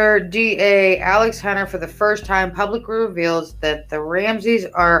Boulder DA Alex Hunter, for the first time, publicly reveals that the Ramseys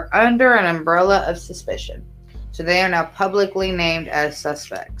are under an umbrella of suspicion. So they are now publicly named as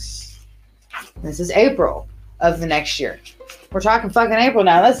suspects. This is April of the next year. We're talking fucking April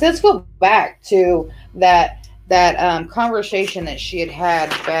now. Let's go back to that conversation that she had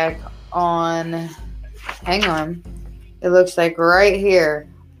back on. Hang on. It looks like right here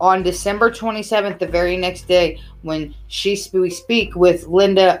on December 27th, the very next day, when we speak with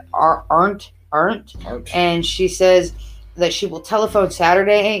Linda Arndt, and she says that she will telephone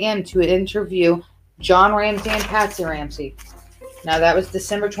Saturday a.m. to interview John Ramsey and Patsy Ramsey. Now, that was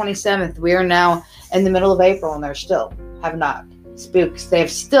December 27th. We are now in the middle of April, and they still have not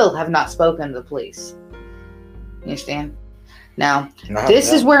spoken to the police. You understand? Now,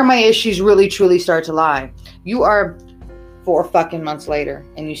 this is where my issues really, truly start to lie. You are 4 fucking months later,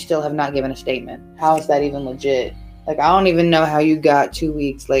 and you still have not given a statement. How is that even legit? Like, I don't even know how you got 2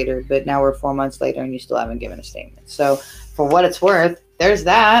 weeks later, but now we're 4 months later, and you still haven't given a statement. So, for what it's worth, there's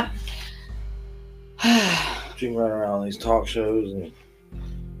that. You can run around these talk shows and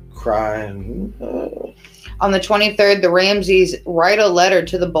cry and... On the 23rd, the Ramseys write a letter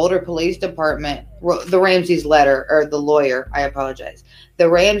to the Boulder Police Department. The Ramseys letter, or the lawyer, I apologize. The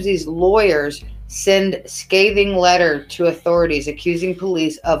Ramseys lawyers send scathing letter to authorities accusing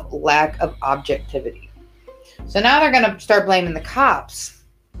police of lack of objectivity. So now they're going to start blaming the cops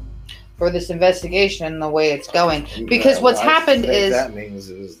for this investigation and the way it's going. Because what's happened is... that means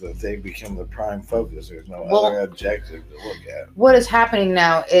is that they become the prime focus. There's no other objective to look at. What is happening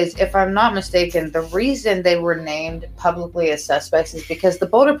now is, if I'm not mistaken, the reason they were named publicly as suspects is because the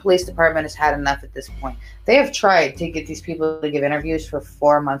Boulder Police Department has had enough at this point. They have tried to get these people to give interviews for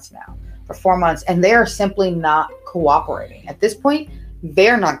 4 months now. For 4 months. And they are simply not cooperating. At this point,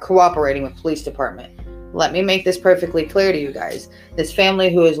 they're not cooperating with the police department. Let me make this perfectly clear to you guys. This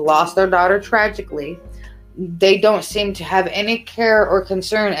family who has lost their daughter tragically, they don't seem to have any care or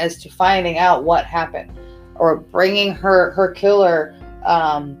concern as to finding out what happened or bringing her killer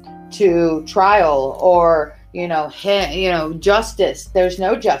to trial or, justice. There's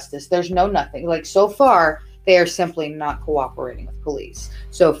no justice. There's no nothing. Like, so far, they are simply not cooperating with police.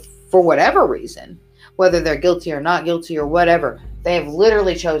 So for whatever reason, whether they're guilty or not guilty or whatever, they have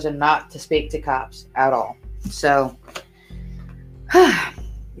literally chosen not to speak to cops at all. So,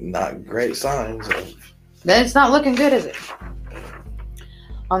 not great signs. Then it's not looking good, is it?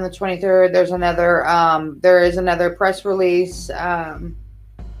 On the 23rd, there is another press release.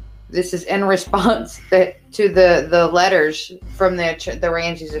 This is in response to the letters from the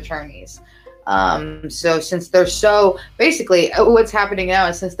Ramsey's attorneys. So since they're so, basically what's happening now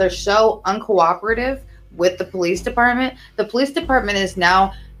is, since they're so uncooperative with the police department is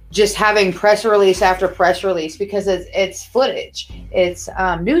now just having press release after press release because it's footage. It's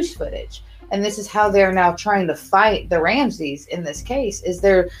news footage. And this is how they're now trying to fight the Ramseys in this case, is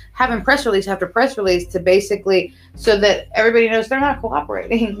they're having press release after press release to basically, so that everybody knows they're not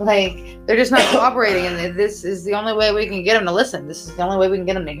cooperating. Like, they're just not cooperating. And this is the only way we can get them to listen. This is the only way we can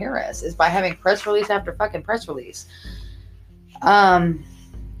get them to hear us, is by having press release after fucking press release.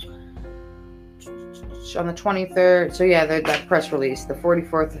 On the 23rd, so yeah, that press release, the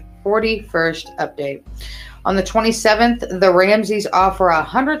 41st update. On the 27th, the Ramseys offer a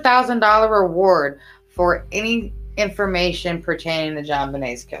 $100,000 reward for any information pertaining to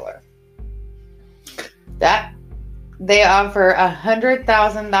JonBenet's killer. That they offer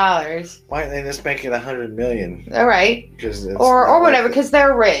 $100,000. Why don't they just make it $100 million? All right, or whatever, because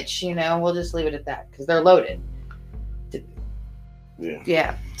they're rich. We'll just leave it at that, because they're loaded.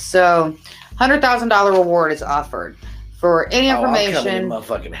 Yeah. So, $100,000 reward is offered for any information. I'm coming in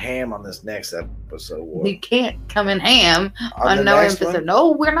motherfucking ham on this next episode. What? You can't come in ham on no episode. One?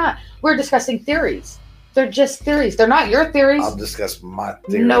 No, we're not. We're discussing theories. They're just theories. They're not your theories. I'll discuss my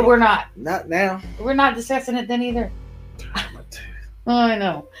theory. No, we're not. Not now. We're not discussing it then either. Oh, I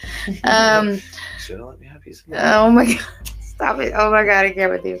know. Should have let me have these. Oh my god! Stop it! Oh my god! I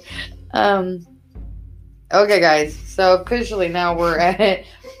can't with you. Okay, guys. So officially now we're at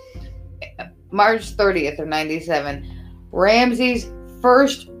March 30th of 97. Ramsey's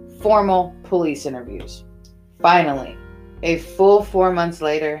first formal police interviews. Finally, a full 4 months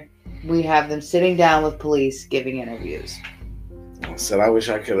later, we have them sitting down with police giving interviews. I said, I wish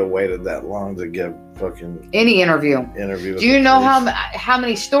I could have waited that long to get fucking any interview. Do you know how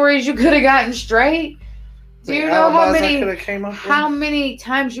many stories you could have gotten straight? Do you know how many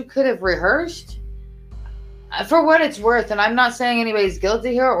times you could have rehearsed? For what it's worth, and I'm not saying anybody's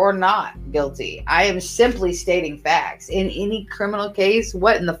guilty here or not guilty. I am simply stating facts. In any criminal case,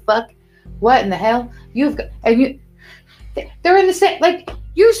 what in the hell? They're in the same, like,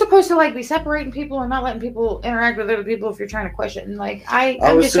 you're supposed to, like, be separating people and not letting people interact with other people if you're trying to question. And, like,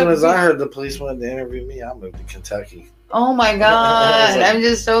 as soon as I heard the police wanted to interview me, I moved to Kentucky. Oh my God. Like, I'm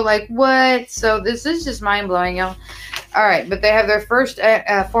just so like, what? So this is just mind blowing, y'all. All right. But they have their first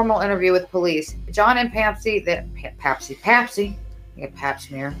formal interview with police. John and Papsy, Papsy. I get pap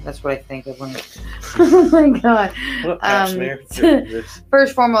smear. That's what I think of when. Oh my God. What pap smear?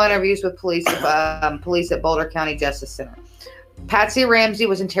 First formal interviews with police at Boulder County Justice Center. Patsy Ramsey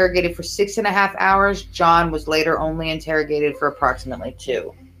was interrogated for 6.5 hours. John was later only interrogated for approximately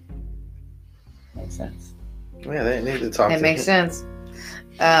 2. Makes sense. Yeah, they need to talk. It makes sense.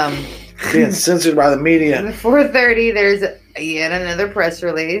 Being censored by the media. At 4:30, there's yet another press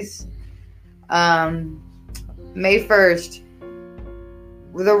release. May 1st.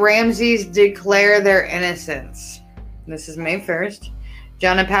 The Ramseys declare their innocence. This is May 1st.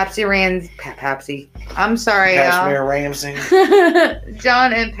 John and Patsy Ramsey. I'm sorry, Kashmir Ramsey.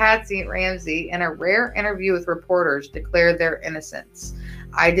 John and Patsy Ramsey, in a rare interview with reporters, declared their innocence.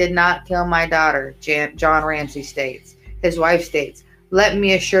 I did not kill my daughter, John Ramsey states. His wife states, let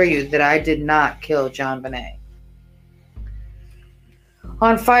me assure you that I did not kill JonBenet.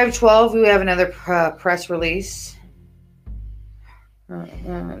 On 5/12, we have another press release.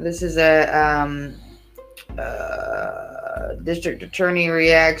 This is a district attorney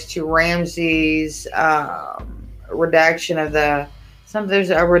reacts to Ramsey's redaction of there's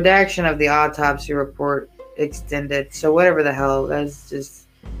a redaction of the autopsy report extended. So whatever the hell, that's just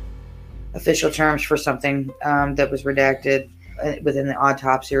official terms for something that was redacted within the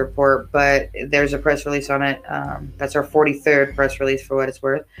autopsy report. But there's a press release on it. That's our 43rd press release for what it's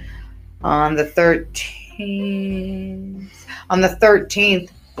worth. On the 13th,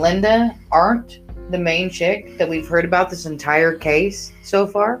 Linda Arndt, the main chick that we've heard about this entire case so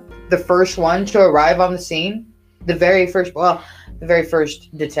far, the first one to arrive on the scene, the very first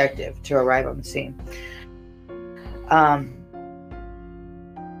detective to arrive on the scene.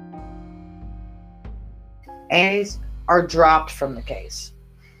 And are dropped from the case.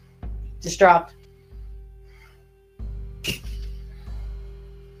 Just dropped.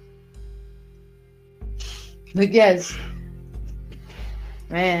 But yes,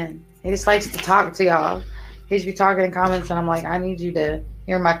 man, he just likes to talk to y'all. He just be talking in comments, and I'm like, I need you to.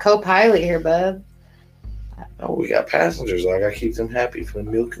 You're my co-pilot here, bub. Oh, we got passengers. I gotta keep them happy for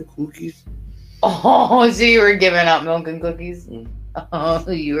milk and cookies. Oh, so you were giving out milk and cookies? Oh,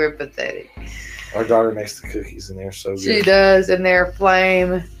 you were pathetic. Our daughter makes the cookies, and they're so good. She does, and they're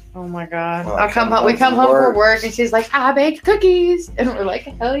flame. Oh my God! Well, we come home from work, and she's like, "I baked cookies," and we're like,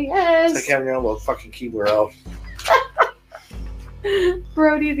 "Hell yes!" It's like having your own little fucking Keebler elf.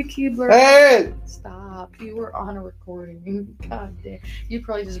 Brody the Keebler. Hey! Stop! You were on a recording. God damn! You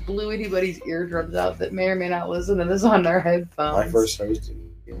probably just blew anybody's eardrums out that may or may not listen to this on their headphones. My first hosting.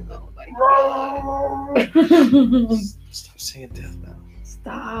 Oh my God! Stop singing death metal.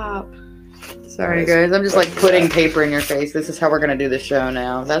 Stop. Sorry, guys. I'm just like putting paper in your face. This is how we're going to do the show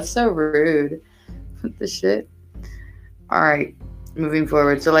now. That's so rude. What the shit? All right. Moving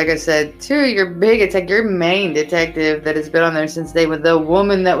forward. So like I said, your main detective that has been on there since day one, the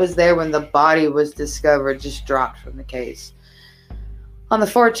woman that was there when the body was discovered, just dropped from the case. On the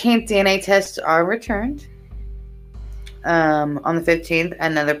 14th, DNA tests are returned. On the 15th,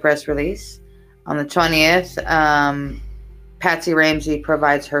 another press release. On the 20th, Patsy Ramsey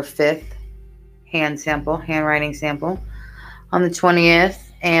provides her 5th handwriting sample. On the 20th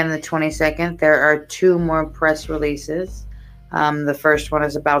and the 22nd, there are 2 more press releases. The first one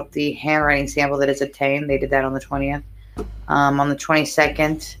is about the handwriting sample that is obtained. They did that on the 20th. On the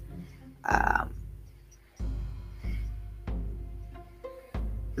 22nd,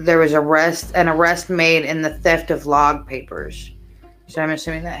 there was an arrest made in the theft of log papers. So I'm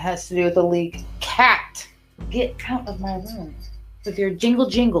assuming that has to do with the leak. Cat, get out of my room with your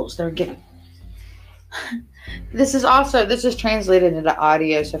jingles. They're getting. This is translated into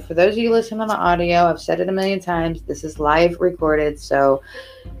audio. So for those of you listening on the audio, I've said it a million times. This is live recorded. So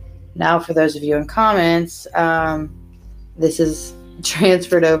now for those of you in comments, this is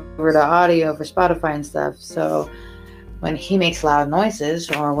transferred over to audio for Spotify and stuff. So when he makes loud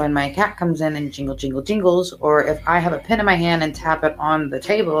noises, or when my cat comes in and jingles, or if I have a pen in my hand and tap it on the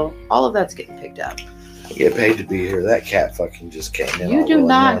table, all of that's getting picked up. I get paid to be here. That cat fucking just came in. You do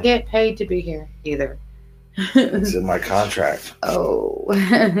not get paid to be here either. It's in my contract. Oh,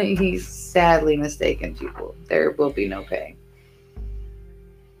 he's sadly mistaken, people. There will be no pay.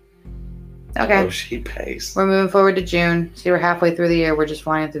 Okay. Oh, she pays. We're moving forward to June. See, we're halfway through the year. We're just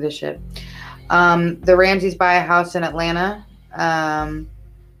flying through this shit. The Ramseys buy a house in Atlanta.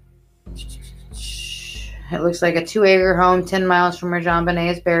 It looks like a 2-acre home 10 miles from where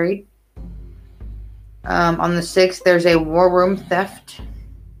JonBenet is buried. On the 6th, there's a war room theft.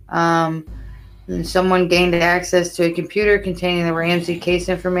 Someone gained access to a computer containing the Ramsey case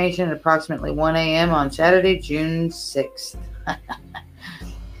information at approximately 1 a.m. on Saturday, June 6th.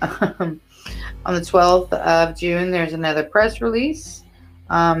 On the 12th of June, there's another press release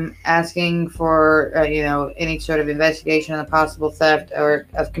asking for any sort of investigation on the possible theft or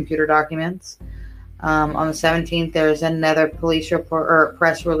of computer documents. On the 17th, there's another police report or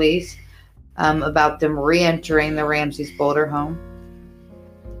press release about them re-entering the Ramsey's Boulder home.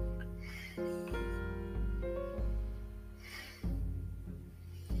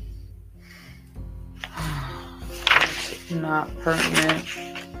 Not pertinent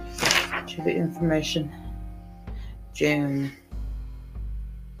to the information. June.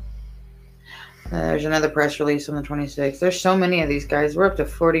 There's another press release on the 26th. There's so many of these guys. We're up to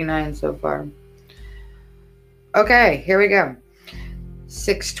 49 so far. Okay, here we go.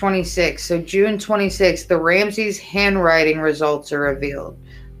 6/26. So June 26th, the Ramsey's handwriting results are revealed.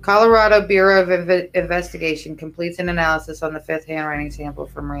 Colorado Bureau of Investigation completes an analysis on the 5th handwriting sample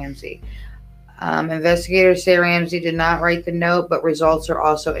from Ramsey. Investigators say Ramsey did not write the note, but results are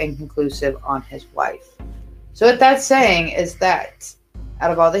also inconclusive on his wife. So what that's saying is that out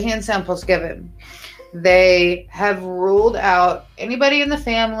of all the hand samples given, they have ruled out anybody in the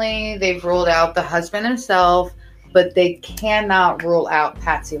family. They've ruled out the husband himself, but they cannot rule out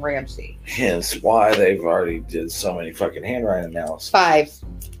Patsy Ramsey. Hence why they've already did so many fucking handwriting analysis.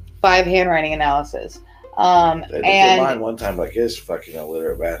 Five handwriting analysis. They did mine one time like this fucking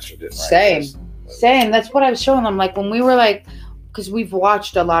illiterate bastard didn't write this. Same. That's what I was showing them. Like when we were like, because we've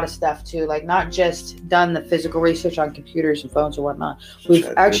watched a lot of stuff too, like not just done the physical research on computers and phones or whatnot.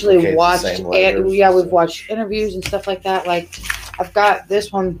 We've actually watched, we've watched interviews and stuff like that. Like I've got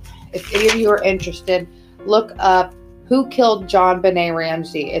this one. If any of you are interested, look up Who Killed JonBenet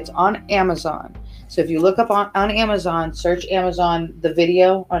Ramsey. It's on Amazon. So if you look up on Amazon, search Amazon, the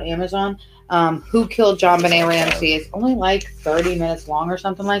video on Amazon, Who Killed JonBenet Ramsey. It's only like 30 minutes long or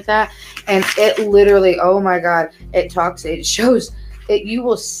something like that. And it literally, oh my God, it shows it. You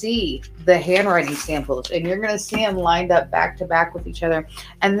will see the handwriting samples and you're going to see them lined up back to back with each other.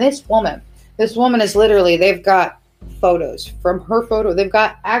 And this woman is literally, they've got photos from her photo. They've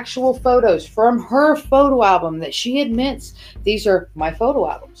got actual photos from her photo album that she admits, these are my photo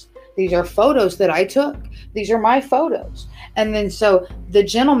albums. These are photos that I took. These are my photos. And then so the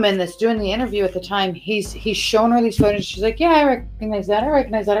gentleman that's doing the interview at the time, he's shown her these photos. She's like, yeah, I recognize that. I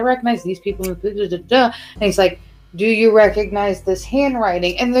recognize these people. And he's like, do you recognize this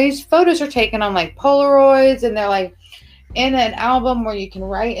handwriting? And these photos are taken on like Polaroids, and they're like in an album where you can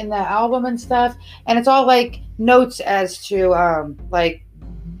write in that album and stuff. And it's all like notes as to like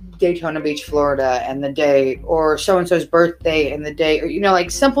Daytona Beach, Florida, and the day, or so-and-so's birthday and the day, or, like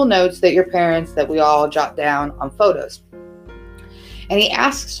simple notes that your parents, that we all jot down on photos. And he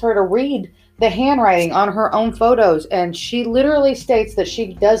asks her to read the handwriting on her own photos. And she literally states that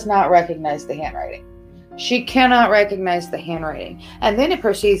she does not recognize the handwriting. She cannot recognize the handwriting. And then it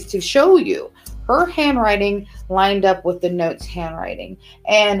proceeds to show you her handwriting lined up with the note's handwriting.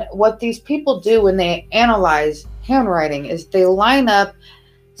 And what these people do when they analyze handwriting is they line up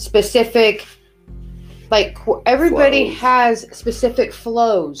specific, like everybody flows. Has specific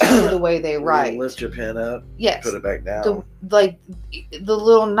flows to the way they write. Lift your pen up, yes, put it back down. The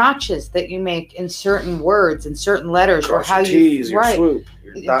little notches that you make in certain words and certain letters, cross or how you write. Swoop,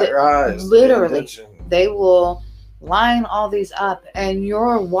 your eyes. Literally, they will line all these up, and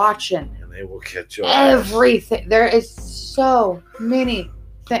you're watching. And they will catch your everything. There is so many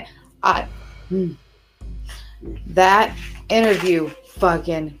things. That interview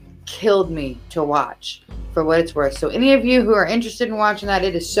fucking killed me to watch, for what it's worth. So any of you who are interested in watching that,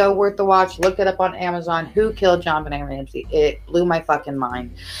 it is so worth the watch. Look it up on Amazon. Who Killed JonBenet Ramsey? It blew my fucking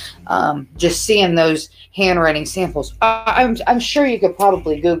mind. Just seeing those handwriting samples. I'm sure you could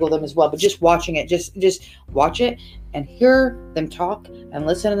probably Google them as well, but just watching it, just watch it and hear them talk and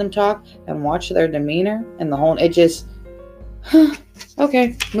listen to them talk and watch their demeanor and the whole. It just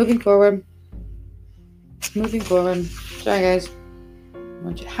okay. Moving forward. Sorry, guys.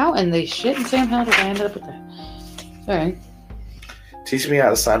 How in the shit and Sam, how did I end up with that? Sorry. Teach me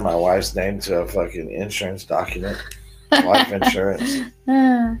how to sign my wife's name to a fucking insurance document. Life insurance.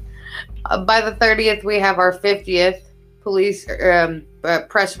 By the 30th, we have our 50th police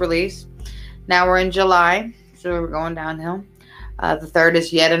press release. Now we're in July, so we're going downhill. The 3rd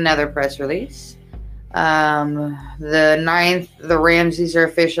is yet another press release. The 9th, the Ramseys are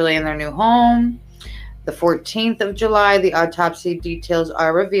officially in their new home. The 14th of July, the autopsy details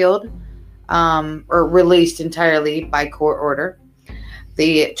are revealed. or released entirely by court order.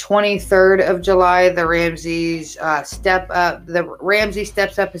 The 23rd of July, the Ramseys step up. The Ramsey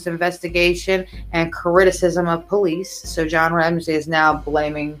steps up his investigation and criticism of police. So John Ramsey is now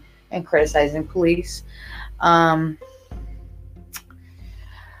blaming and criticizing police. Oh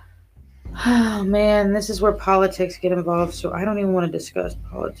man, this is where politics get involved. So I don't even want to discuss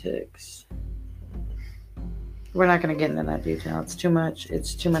politics. We're not going to get into that detail. It's too much.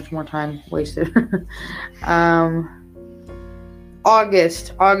 It's too much more time wasted.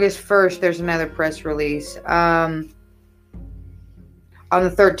 August 1st, there's another press release. On the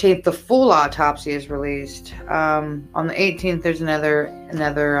 13th, the full autopsy is released. On the 18th, there's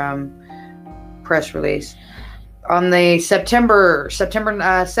another press release. On the September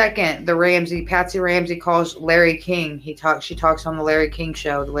 2nd, Patsy Ramsey calls Larry King. She talks on the Larry King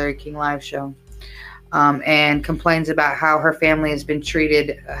show, the Larry King live show. And complains about how her family has been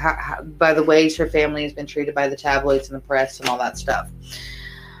treated, by the ways her family has been treated by the tabloids and the press and all that stuff.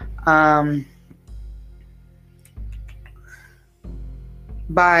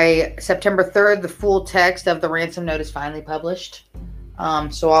 By September 3rd, the full text of the ransom note is finally published.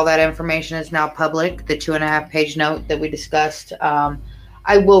 So all that information is now public. The 2.5-page note that we discussed,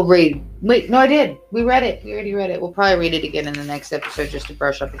 I will read. Wait, no, I did. We read it. We already read it. We'll probably read it again in the next episode just to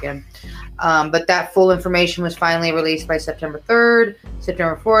brush up again. But that full information was finally released by September 3rd.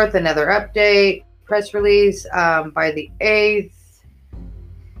 September 4th, another update, press release. By the 8th,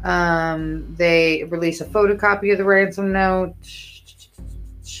 they release a photocopy of the ransom note.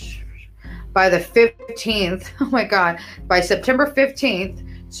 By the 15th, oh my God, by September 15th,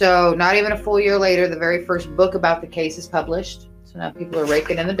 so not even a full year later, the very first book about the case is published. So now people are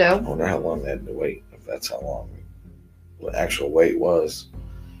raking in the dough. I wonder how long they had to wait, if that's how long the actual wait was.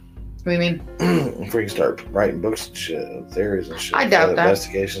 What do you mean? If we can start writing books and shit, theories and shit. I doubt that.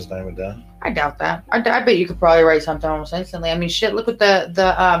 Investigation's not even done. I doubt that. I bet you could probably write something almost instantly. I mean, shit, look what the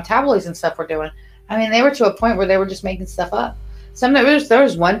tabloids and stuff were doing. I mean, they were to a point where they were just making stuff up. There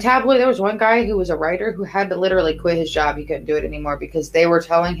was one tabloid, there was one guy who was a writer who had to literally quit his job. He couldn't do it anymore because they were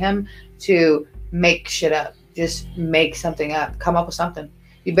telling him to make shit up. Just make something up. Come up with something.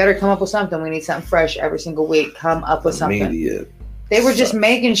 You better come up with something. We need something fresh every single week. Come up with something. Media they were just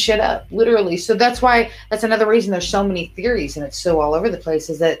making shit up, literally. So that's another reason there's so many theories and it's so all over the place,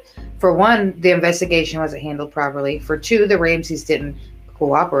 is that for one, the investigation wasn't handled properly. For two, the Ramseys didn't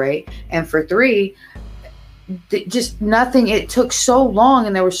cooperate. And for three, just nothing. It took so long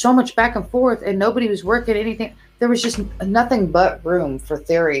and there was so much back and forth and nobody was working anything. There was just nothing but room for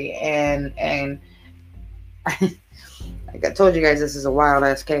theory. And like I told you guys, this is a wild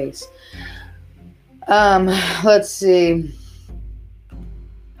ass case. Let's see.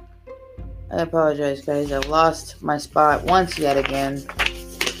 I apologize, guys. I've lost my spot once yet again.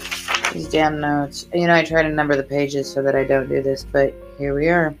 These damn notes. You know, I try to number the pages so that I don't do this, but here we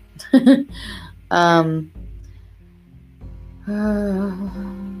are.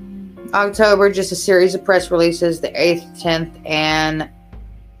 October, just a series of press releases, the 8th, 10th, and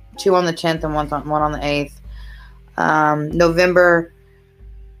 2 on the 10th and 1 on the 8th. November,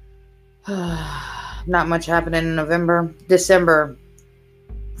 not much happening in November. December,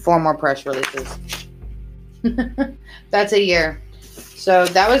 4 more press releases. That's a year. So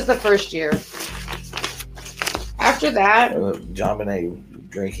that was the first year. After that, JonBenet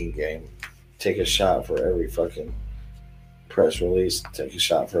drinking game. Take a shot for every fucking press release. Take a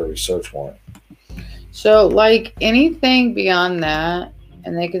shot for every search warrant. So like anything beyond that,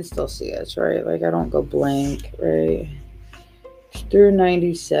 and they can still see us, right? Like I don't go blank, right? Through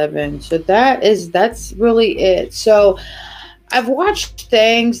 97. So that's really it. So I've watched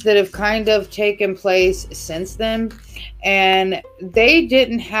things that have kind of taken place since then, and they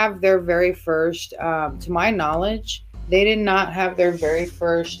didn't have their very first, to my knowledge, they did not have their very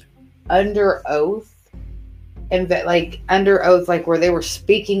first under oath, and like under oath, like where they were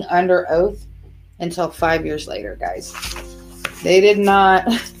speaking under oath, until 5 years later, guys. They did not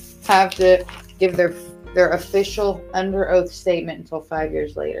have to give their official under oath statement until 5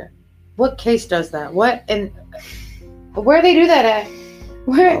 years later. What case does that? What? And where they do that at?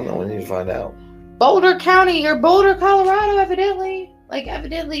 Where? I don't know. We need to find out. Boulder County or Boulder, Colorado, evidently. Like,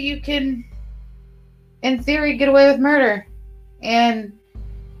 evidently you can, in theory, get away with murder. And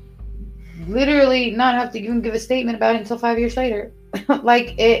literally not have to even give a statement about it until 5 years later.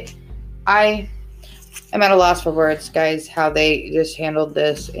 I am at a loss for words, guys, how they just handled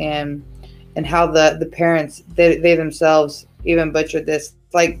this and how the parents, they themselves even butchered this.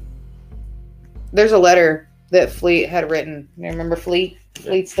 Like, there's a letter that Fleet had written. You remember Fleet?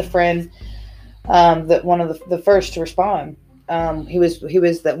 Fleet's the friend, that one of the first to respond. he was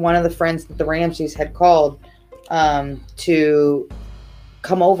one of the friends that the Ramseys had called to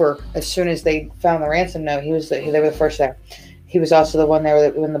come over as soon as they found the ransom note. They were the first there. He was also the one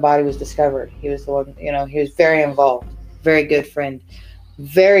there when the body was discovered. He was the one, he was very involved, very good friend.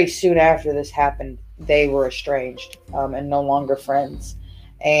 Very soon after this happened, they were estranged and no longer friends.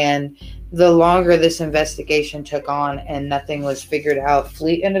 And the longer this investigation took on and nothing was figured out,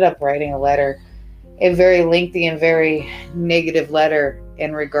 Fleet ended up writing a very lengthy and very negative letter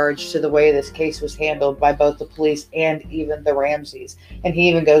in regards to the way this case was handled by both the police and even the Ramseys. And he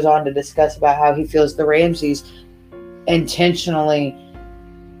even goes on to discuss about how he feels the Ramseys intentionally,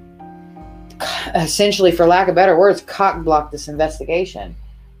 essentially, for lack of better words, cock-blocked this investigation.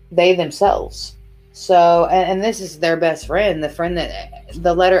 They themselves. So, and this is their best friend, the friend that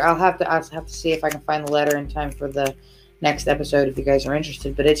the letter. I'll have to see if I can find the letter in time for the next episode if you guys are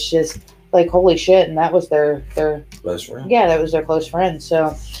interested. But it's just like, holy shit, and that was their best friend. Yeah, that was their close friend.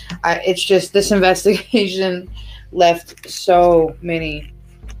 So, it's just this investigation left so many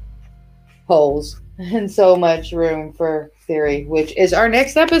holes and so much room for theory, which is our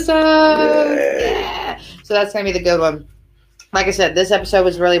next episode. Yeah. So that's gonna be the good one. Like I said, this episode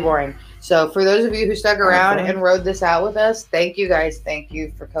was really boring. So for those of you who stuck around and rode this out with us, thank you guys. Thank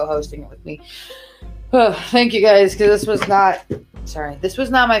you for co-hosting it with me. Oh, thank you guys, because this was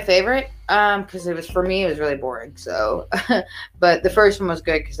not my favorite. Because for me, it was really boring. So, but the first one was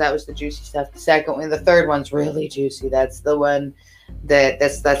good because that was the juicy stuff. The second one, the third one's really juicy. That's the one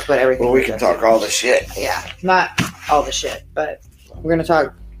that's what everything. Well, we can talk all the shit. Yeah, not all the shit, but we're gonna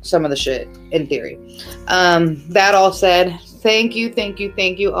talk some of the shit in theory. That all said, thank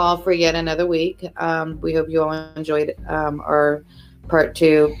you all for yet another week. We hope you all enjoyed our part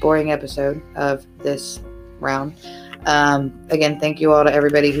 2 boring episode of this round. Again, thank you all to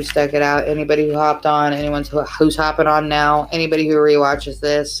everybody who stuck it out, anybody who hopped on, anyone who's hopping on now, anybody who rewatches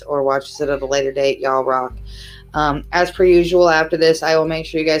this or watches it at a later date. Y'all rock. As per usual, after this, I will make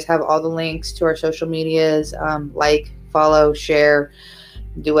sure you guys have all the links to our social medias. Like, follow, share,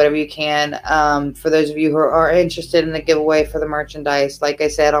 do whatever you can. For those of you who are interested in the giveaway for the merchandise, like I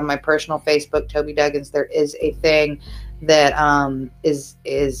said, on my personal Facebook, Toby Duggins, there is a thing that is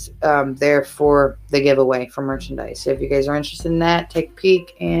there for the giveaway for merchandise. So if you guys are interested in that, take a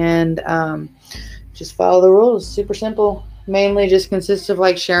peek and just follow the rules. Super simple. Mainly just consists of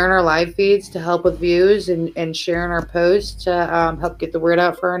like sharing our live feeds to help with views and sharing our posts to help get the word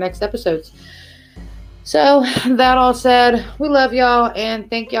out for our next episodes. So that all said, we love y'all and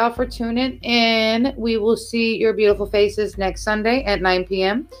thank y'all for tuning in. We will see your beautiful faces next Sunday at 9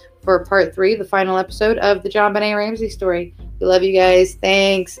 p.m. for part 3, the final episode of the JonBenet Ramsey story. We love you guys.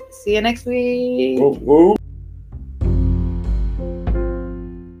 Thanks. See you next week. Whoa, whoa.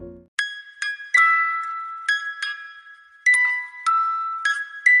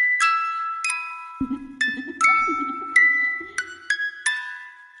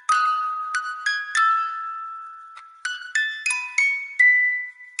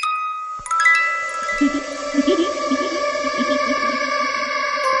 Hehehehe